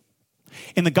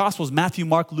 In the Gospels, Matthew,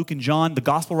 Mark, Luke, and John, the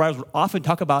Gospel writers would often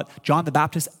talk about John the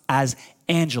Baptist as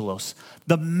angelos,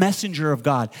 the messenger of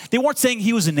God. They weren't saying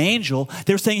he was an angel.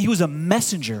 They were saying he was a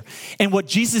messenger. And what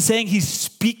Jesus is saying, he's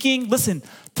speaking, listen,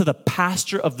 to the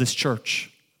pastor of this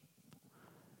church.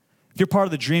 If you're part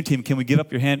of the dream team, can we give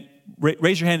up your hand?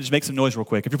 Raise your hand and just make some noise real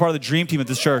quick. If you're part of the dream team at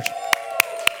this church.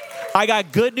 I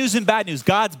got good news and bad news.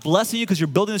 God's blessing you because you're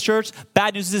building this church.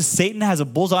 Bad news is Satan has a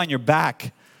bullseye on your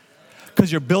back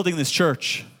because you're building this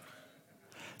church.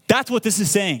 That's what this is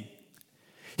saying.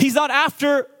 He's not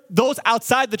after those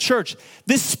outside the church.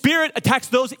 This spirit attacks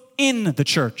those in the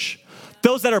church,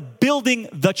 those that are building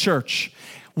the church.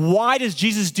 Why does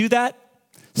Jesus do that?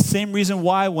 Same reason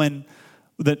why when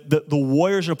the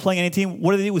Warriors are playing any team,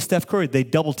 what do they do with Steph Curry? They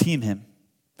double team him.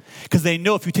 Because they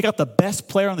know if you take out the best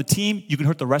player on the team, you can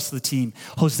hurt the rest of the team.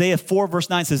 Hosea 4 verse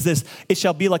 9 says this, it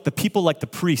shall be like the people like the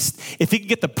priest. If he can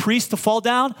get the priest to fall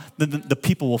down, then the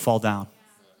people will fall down.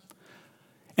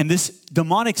 And this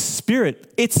demonic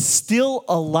spirit, it's still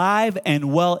alive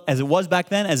and well as it was back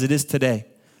then, as it is today.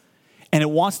 And it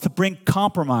wants to bring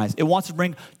compromise. It wants to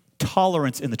bring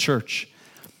tolerance in the church.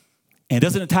 And it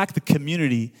doesn't attack the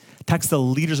community, it attacks the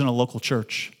leaders in a local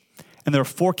church. And there are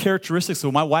 4 characteristics.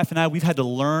 So my wife and I, we've had to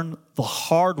learn the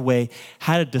hard way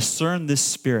how to discern this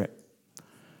spirit.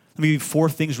 Let me give you 4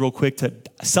 things real quick to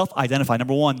self-identify.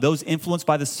 Number 1, those influenced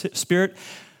by the spirit,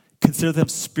 consider them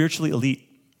spiritually elite.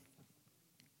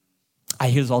 I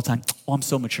hear this all the time. Oh, I'm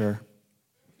so mature.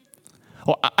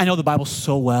 Oh, I know the Bible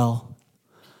so well.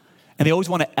 And they always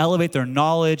want to elevate their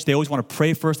knowledge. They always want to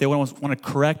pray first. They always want to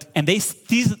correct. And they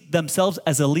see themselves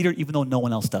as a leader even though no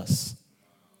one else does.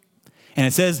 And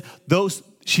it says,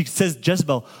 she says,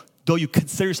 Jezebel, though you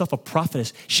consider yourself a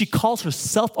prophetess, she calls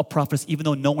herself a prophetess even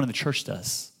though no one in the church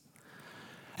does.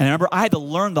 And I remember I had to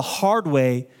learn the hard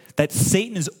way that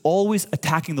Satan is always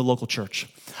attacking the local church.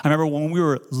 I remember when we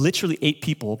were literally 8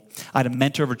 people, I had a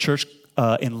mentor of a church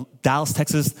in Dallas,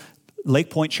 Texas, Lake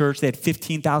Point Church. They had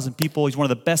 15,000 people. He's one of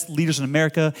the best leaders in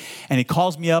America. And he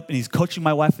calls me up and he's coaching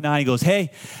my wife and I. And he goes,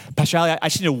 hey, Pastor Ali, I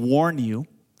just need to warn you.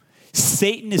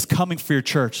 Satan is coming for your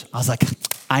church. I was like,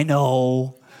 I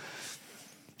know.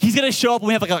 He's going to show up when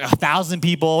we have like 1,000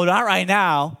 people. Not right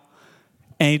now.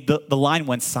 And the line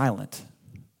went silent.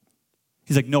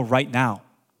 He's like, no, right now.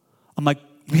 I'm like,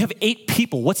 we have 8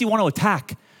 people. What's he want to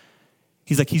attack?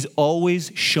 He's like, he's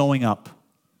always showing up.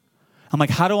 I'm like,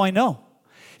 how do I know?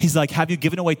 He's like, have you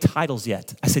given away titles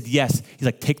yet? I said, yes. He's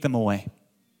like, take them away.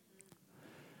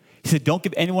 He said, don't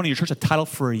give anyone in your church a title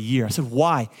for a year. I said,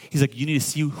 why? He's like, you need to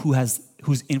see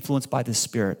who's influenced by this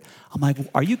spirit. I'm like,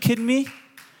 are you kidding me?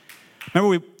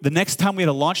 Remember, the next time we had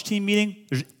a launch team meeting,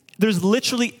 there's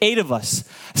literally 8 of us.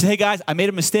 I said, hey guys, I made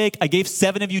a mistake. I gave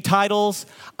 7 of you titles.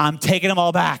 I'm taking them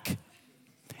all back.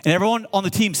 And everyone on the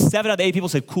team, 7 out of the 8 people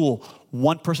said, cool.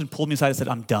 One person pulled me aside and said,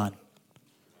 I'm done.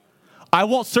 I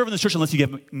won't serve in this church unless you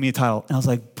give me a title. And I was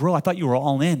like, bro, I thought you were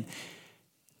all in.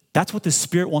 That's what the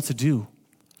Spirit wants to do.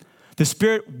 The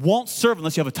Spirit won't serve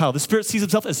unless you have a title. The Spirit sees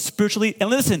himself as spiritually, and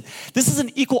listen, this is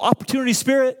an equal opportunity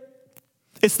spirit.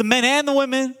 It's the men and the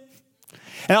women.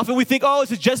 And often we think, oh,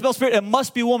 it's a Jezebel spirit, it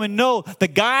must be a woman. No, the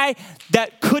guy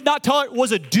that could not tolerate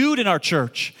was a dude in our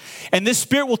church. And this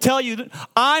spirit will tell you,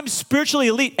 I'm spiritually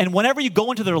elite. And whenever you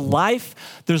go into their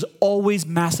life, there's always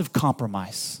massive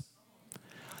compromise.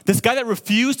 This guy that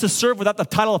refused to serve without the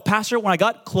title of pastor, when I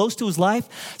got close to his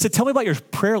life, said, tell me about your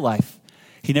prayer life.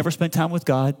 He never spent time with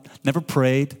God, never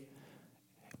prayed,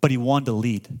 but he wanted to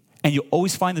lead. And you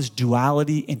always find this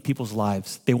duality in people's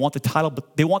lives. They want the title,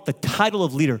 but they want the title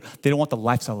of leader. They don't want the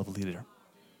lifestyle of leader.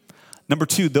 Number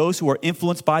 2, those who are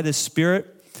influenced by this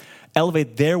spirit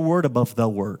elevate their word above the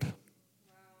word.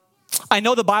 I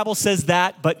know the Bible says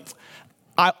that, but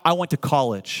I went to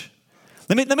college.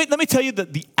 Let me tell you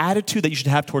the attitude that you should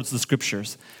have towards the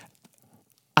scriptures.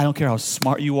 I don't care how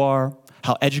smart you are,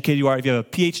 how educated you are, if you have a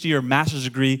PhD or a master's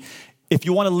degree. If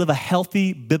you want to live a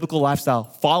healthy biblical lifestyle,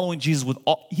 following Jesus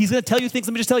he's going to tell you things,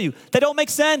 let me just tell you, that don't make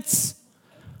sense.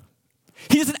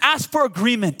 He doesn't ask for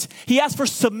agreement. He asks for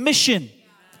submission.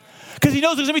 Because he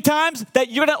knows there's going to be times that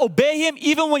you're going to obey him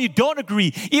even when you don't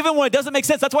agree, even when it doesn't make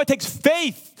sense. That's why it takes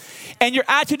faith. And your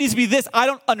attitude needs to be this: I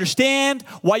don't understand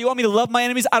why you want me to love my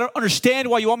enemies. I don't understand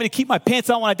why you want me to keep my pants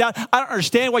on when I die. I don't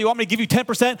understand why you want me to give you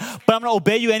 10%, but I'm going to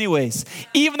obey you anyways,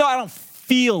 even though I don't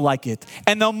feel like it.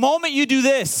 And the moment you do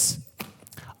this,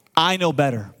 I know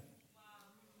better.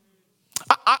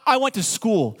 I went to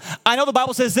school. I know the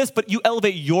Bible says this, but you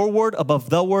elevate your word above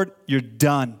the word, you're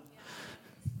done.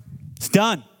 It's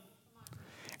done.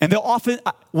 And they'll often,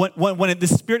 when the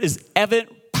spirit is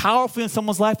evident powerfully in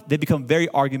someone's life, they become very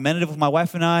argumentative with my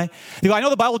wife and I. They go, I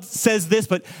know the Bible says this,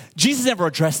 but Jesus never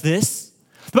addressed this.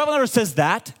 The Bible never says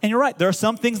that. And you're right, there are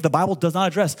some things the Bible does not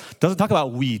address. Doesn't talk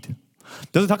about weed.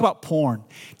 Doesn't talk about porn.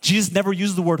 Jesus never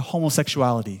uses the word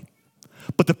homosexuality.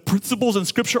 But the principles in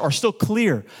Scripture are still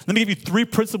clear. Let me give you 3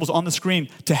 principles on the screen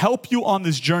to help you on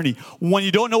this journey. When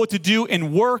you don't know what to do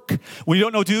in work, when you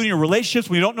don't know what to do in your relationships,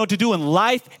 when you don't know what to do in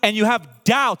life, and you have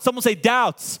doubts. Someone say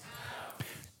doubts.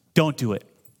 Don't do it.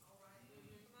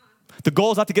 The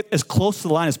goal is not to get as close to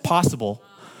the line as possible.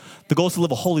 The goal is to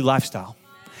live a holy lifestyle.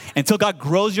 Until God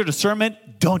grows your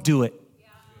discernment, don't do it.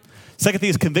 Second thing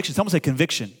is conviction. Someone say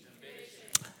conviction.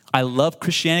 I love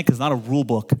Christianity because it's not a rule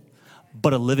book,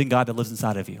 but a living God that lives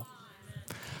inside of you.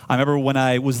 I remember when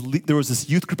there was this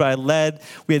youth group I led.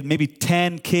 We had maybe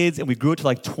 10 kids, and we grew it to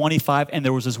like 25. And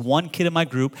there was this one kid in my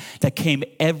group that came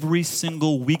every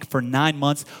single week for 9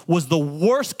 months, was the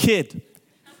worst kid.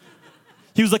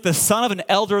 He was like the son of an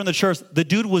elder in the church. The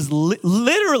dude was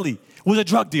literally a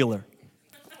drug dealer.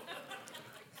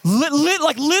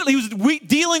 Literally, he was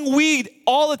dealing weed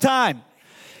all the time.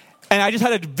 And I just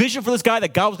had a vision for this guy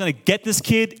that God was going to get this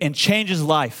kid and change his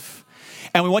life.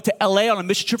 And we went to LA on a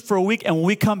mission trip for a week. And when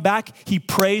we come back, he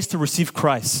prays to receive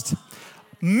Christ.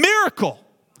 Miracle.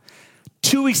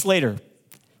 2 weeks later,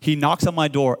 he knocks on my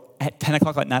door at 10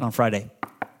 o'clock at night on Friday.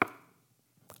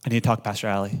 I need to talk to Pastor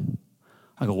Ali.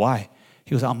 I go, why?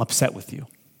 He goes, I'm upset with you.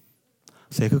 I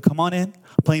say, come on in.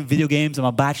 I'm playing video games. I'm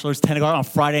a bachelor's, 10 o'clock on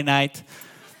Friday night.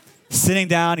 Sitting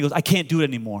down. He goes, I can't do it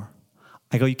anymore.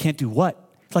 I go, you can't do what?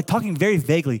 He's like talking very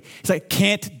vaguely. He's like,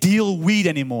 can't deal weed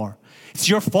anymore. It's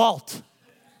your fault.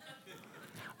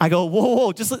 I go,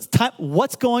 whoa, just time.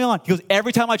 What's going on? He goes,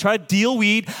 every time I try to deal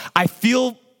weed, I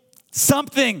feel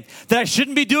something that I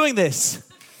shouldn't be doing this.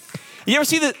 You ever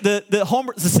see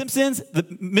the Simpsons,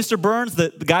 Mr. Burns, the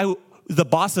guy who the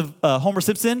boss of Homer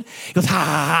Simpson? He goes,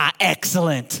 ha,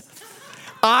 excellent.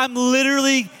 I'm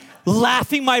literally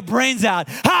laughing my brains out.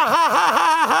 Ha, ha,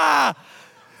 ha, ha, ha.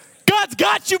 God's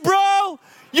got you, bro.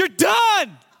 You're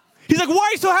done. He's like, why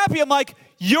are you so happy? I'm like,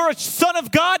 you're a son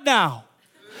of God now.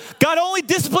 God only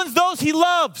disciplines those he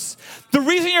loves. The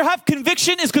reason you have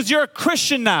conviction is because you're a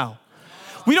Christian now.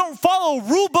 We don't follow a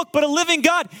rule book, but a living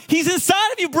God. He's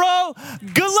inside of you, bro.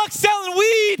 Good luck selling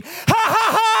weed. Ha,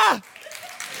 ha, ha.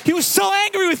 He was so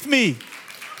angry with me.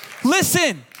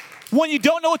 Listen, when you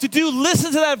don't know what to do,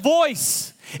 listen to that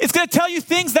voice. It's going to tell you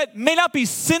things that may not be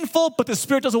sinful, but the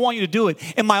Spirit doesn't want you to do it.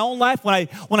 In my own life, when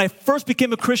I first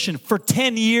became a Christian, for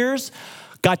 10 years,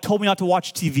 God told me not to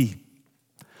watch TV.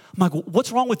 I'm like,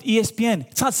 what's wrong with ESPN?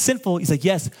 It's not sinful. He's like,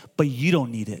 yes, but you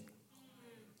don't need it.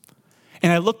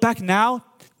 And I look back now,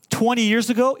 20 years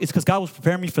ago, it's because God was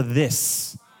preparing me for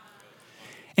this.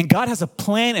 And God has a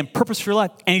plan and purpose for your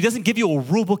life. And he doesn't give you a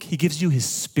rule book. He gives you his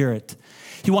Spirit.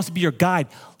 He wants to be your guide.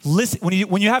 Listen,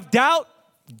 when you have doubt,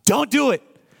 don't do it.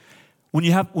 When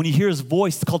you hear his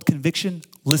voice, it's called conviction,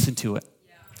 listen to it.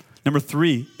 Yeah. Number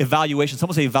 3, evaluation.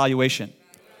 Someone say evaluation.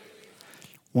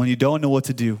 When you don't know what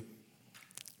to do,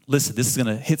 listen, this is going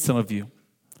to hit some of you.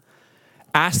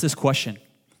 Ask this question.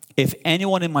 If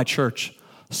anyone in my church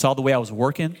saw the way I was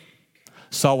working,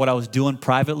 saw what I was doing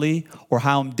privately, or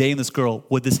how I'm dating this girl,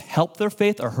 would this help their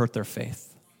faith or hurt their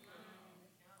faith?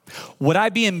 Would I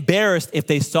be embarrassed if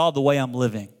they saw the way I'm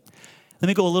living? Let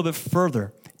me go a little bit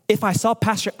further. If I saw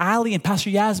Pastor Ali and Pastor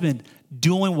Yasmin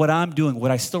doing what I'm doing,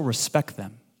 would I still respect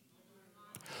them?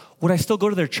 Would I still go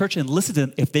to their church and listen to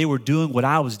them if they were doing what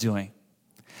I was doing?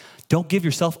 Don't give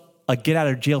yourself a get out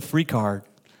of jail free card,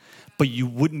 but you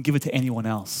wouldn't give it to anyone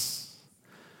else.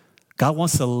 God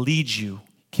wants to lead you.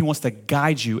 He wants to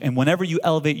guide you. And whenever you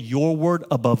elevate your word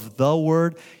above the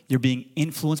word, you're being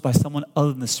influenced by someone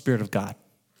other than the Spirit of God.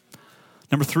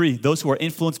 Number 3, those who are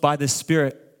influenced by this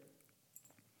Spirit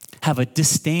have a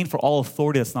disdain for all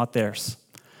authority that's not theirs.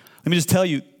 Let me just tell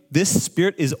you, this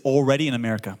Spirit is already in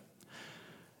America.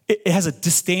 It has a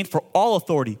disdain for all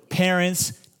authority.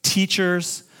 Parents,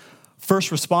 teachers,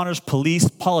 first responders, police,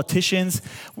 politicians.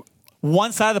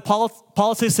 One side of the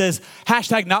politics says,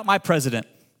 hashtag not my president.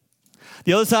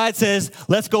 The other side says,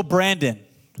 let's go Brandon.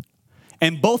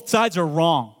 And both sides are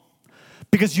wrong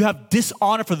because you have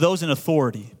dishonor for those in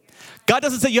authority. God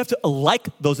doesn't say you have to like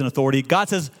those in authority. God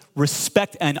says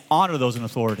respect and honor those in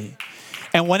authority.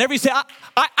 And whenever you say,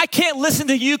 I can't listen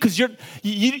to you because you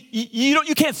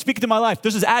can't speak into my life.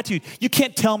 There's this attitude, you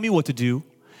can't tell me what to do.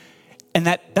 And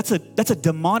that's a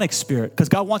demonic spirit because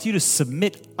God wants you to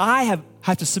submit. I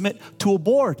have to submit to a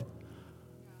board.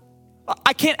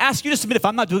 I can't ask you to submit if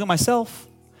I'm not doing it myself.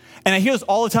 And I hear this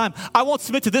all the time. I won't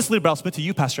submit to this leader, but I'll submit to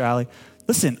you, Pastor Ali.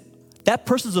 Listen, that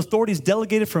person's authority is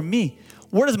delegated from me.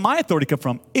 Where does my authority come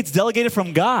from? It's delegated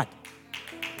from God.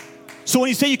 So when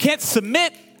you say you can't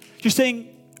submit, you're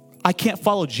saying, I can't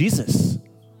follow Jesus.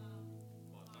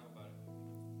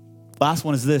 Last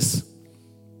one is this.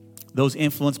 Those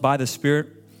influenced by the Spirit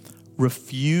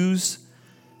refuse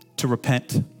to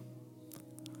repent.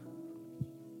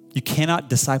 You cannot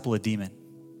disciple a demon.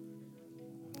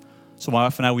 So my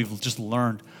wife and I, we've just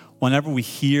learned, whenever we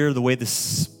hear the way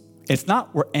this, it's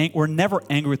not, we're never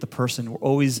angry at the person. We're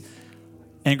always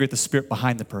angry at the spirit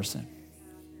behind the person.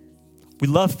 We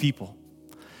love people,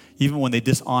 even when they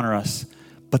dishonor us.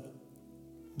 But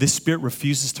this spirit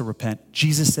refuses to repent.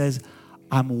 Jesus says,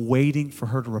 I'm waiting for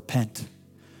her to repent.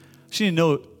 So you need to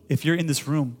know, if you're in this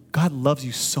room, God loves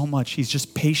you so much. He's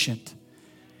just patient.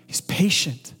 He's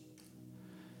patient.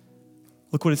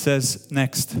 Look what it says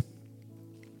next.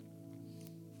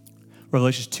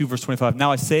 Revelation 2, verse 25.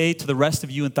 Now I say to the rest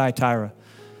of you in Thyatira,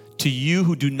 to you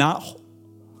who do not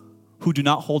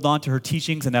hold on to her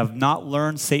teachings and have not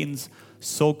learned Satan's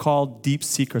so-called deep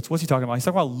secrets. What's he talking about? He's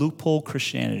talking about loophole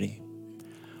Christianity,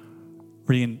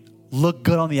 where you can look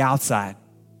good on the outside,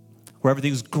 where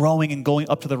everything's growing and going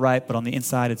up to the right, but on the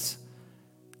inside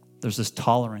there's this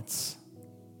tolerance.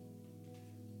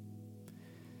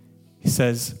 He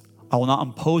says, I will not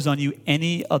impose on you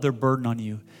any other burden on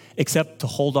you except to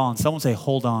hold on. Someone say,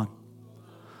 hold on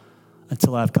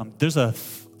until I have come. There's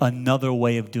another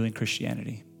way of doing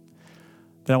Christianity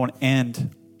that I want to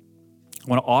end. I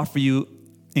want to offer you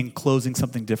in closing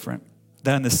something different.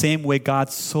 That in the same way God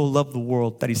so loved the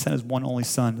world that he sent his one only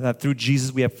son, that through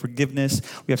Jesus we have forgiveness,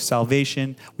 we have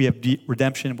salvation, we have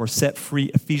redemption, we're set free.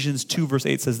 Ephesians 2 verse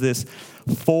 8 says this,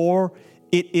 for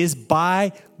it is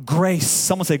by grace.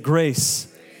 Someone say grace.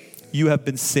 You have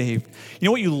been saved. You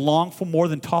know what you long for more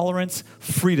than tolerance?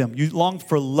 Freedom. You long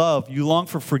for love. You long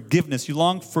for forgiveness. You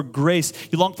long for grace.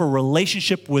 You long for a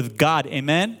relationship with God.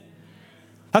 Amen?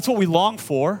 That's what we long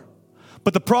for.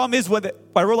 But the problem is, what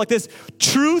I wrote like this,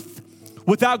 truth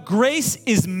without grace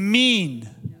is mean.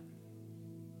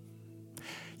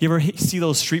 You ever see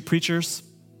those street preachers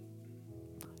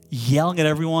yelling at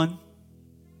everyone?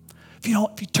 If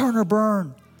you turn or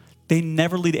burn, they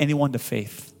never lead anyone to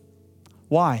faith.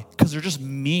 Why? Because they're just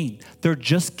mean. They're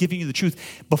just giving you the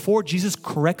truth. Before Jesus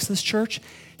corrects this church,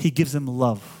 he gives them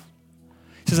love.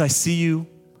 He says, I see you.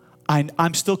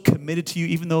 I'm still committed to you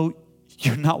even though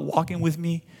you're not walking with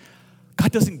me.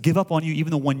 God doesn't give up on you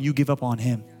even though when you give up on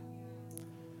him.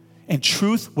 And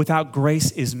truth without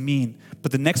grace is mean.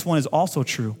 But the next one is also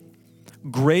true.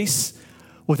 Grace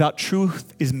without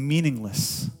truth is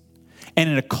meaningless. And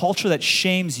in a culture that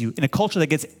shames you, in a culture that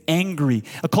gets angry,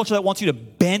 a culture that wants you to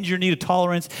bend your knee to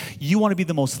tolerance, you want to be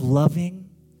the most loving,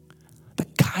 the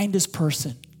kindest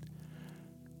person.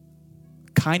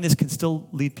 Kindness can still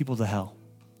lead people to hell.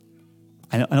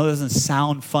 I know it doesn't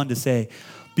sound fun to say,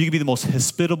 but you can be the most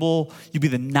hospitable, you can be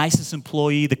the nicest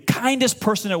employee, the kindest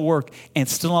person at work, and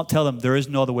still not tell them there is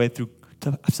no other way through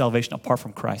to salvation apart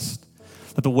from Christ.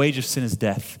 That the wage of sin is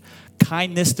death.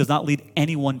 Kindness does not lead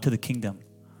anyone to the kingdom.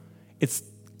 It's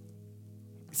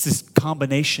this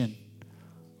combination.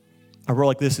 I wrote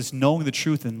like this, it's knowing the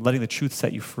truth and letting the truth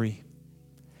set you free.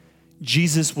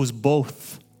 Jesus was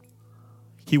both.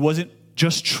 He wasn't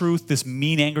just truth, this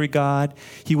mean, angry God.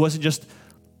 He wasn't just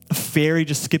a fairy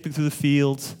just skipping through the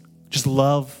fields, just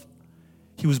love.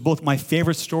 He was both. My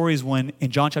favorite story is when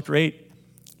in John chapter 8,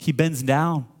 he bends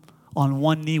down on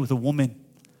one knee with a woman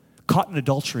caught in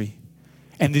adultery.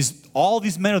 And all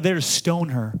these men are there to stone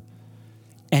her.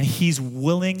 And he's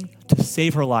willing to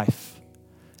save her life.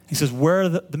 He says, where are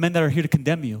the men that are here to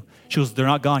condemn you? She goes, they're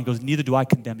not gone. He goes, neither do I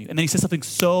condemn you. And then he says something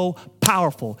so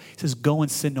powerful. He says, go and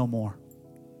sin no more.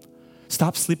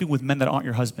 Stop sleeping with men that aren't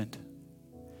your husband.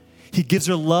 He gives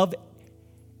her love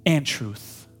and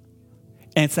truth.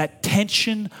 And it's that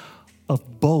tension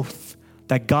of both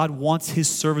that God wants his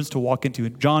servants to walk into.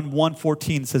 In John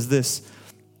 1:14 says this,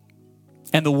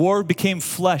 and the Word became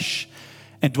flesh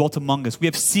and dwelt among us. We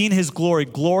have seen his glory,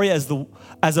 glory as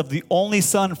of the only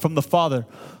Son from the Father,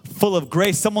 full of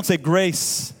grace. Someone say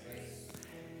grace.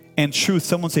 And truth.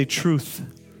 Someone say truth.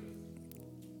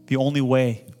 The only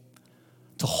way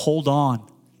to hold on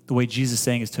the way Jesus is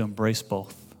saying is to embrace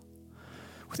both.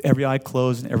 With every eye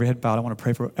closed and every head bowed, I want to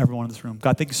pray for everyone in this room.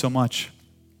 God, thank you so much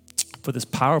for this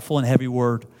powerful and heavy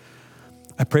word.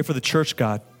 I pray for the church,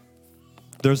 God.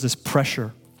 There's this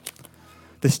pressure,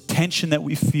 this tension that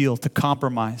we feel to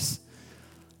compromise,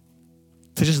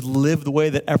 to just live the way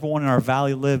that everyone in our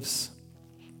valley lives.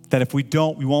 That if we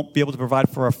don't, we won't be able to provide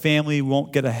for our family, we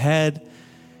won't get ahead.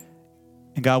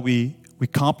 And God, we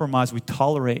compromise, we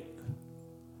tolerate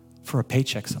for a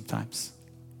paycheck sometimes.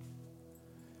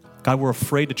 God, we're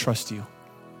afraid to trust you.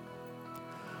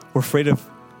 We're afraid of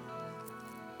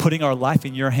putting our life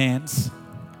in your hands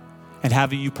and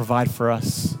having you provide for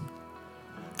us.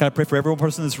 God, I pray for every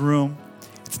person in this room.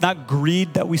 It's not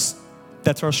greed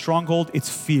that's our stronghold, it's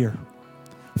fear.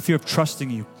 Fear of trusting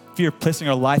you, fear of placing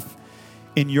our life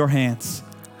in your hands.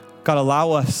 God,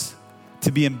 allow us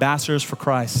to be ambassadors for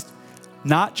Christ,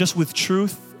 not just with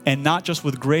truth and not just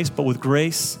with grace, but with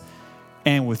grace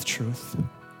and with truth.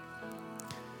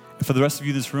 And for the rest of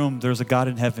you in this room, there's a God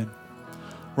in heaven.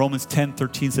 Romans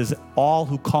 10:13 says, all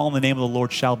who call on the name of the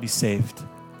Lord shall be saved.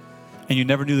 And you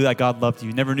never knew that God loved you.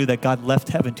 You never knew that God left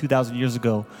heaven 2,000 years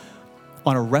ago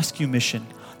on a rescue mission,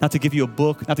 not to give you a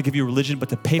book, not to give you a religion, but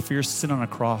to pay for your sin on a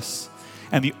cross.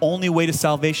 And the only way to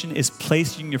salvation is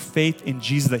placing your faith in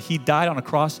Jesus, that he died on a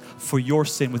cross for your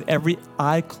sin, with every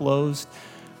eye closed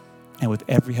and with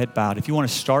every head bowed. If you want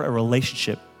to start a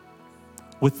relationship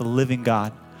with the living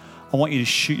God, I want you to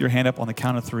shoot your hand up on the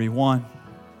count of 3. 1,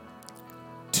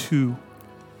 2,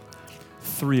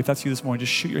 3. If that's you this morning,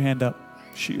 just shoot your hand up.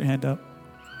 Shoot your hand up.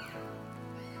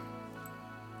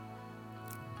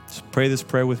 Just pray this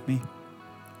prayer with me.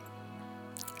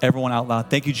 Everyone out loud.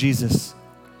 Thank you, Jesus,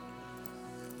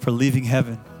 for leaving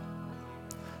heaven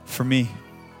for me.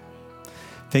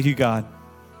 Thank you, God,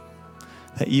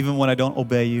 that even when I don't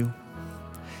obey you,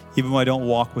 even when I don't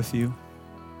walk with you,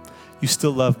 you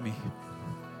still love me.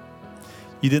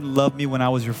 You didn't love me when I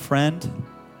was your friend.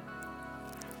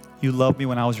 You loved me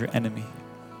when I was your enemy.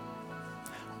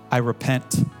 I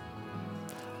repent.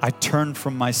 I turn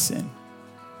from my sin.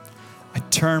 I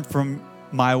turn from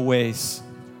my ways,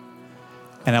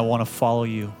 and I want to follow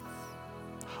you.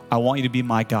 I want you to be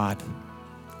my God.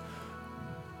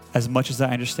 As much as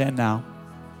I understand now,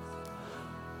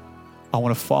 I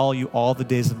want to follow you all the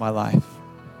days of my life.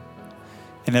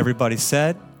 And everybody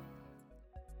said,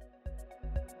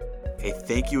 hey,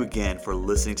 thank you again for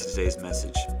listening to today's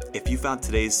message. If you found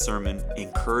today's sermon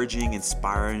encouraging,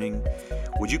 inspiring,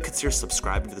 would you consider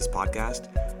subscribing to this podcast?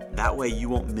 That way you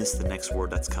won't miss the next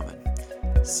word that's coming.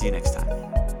 See you next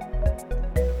time.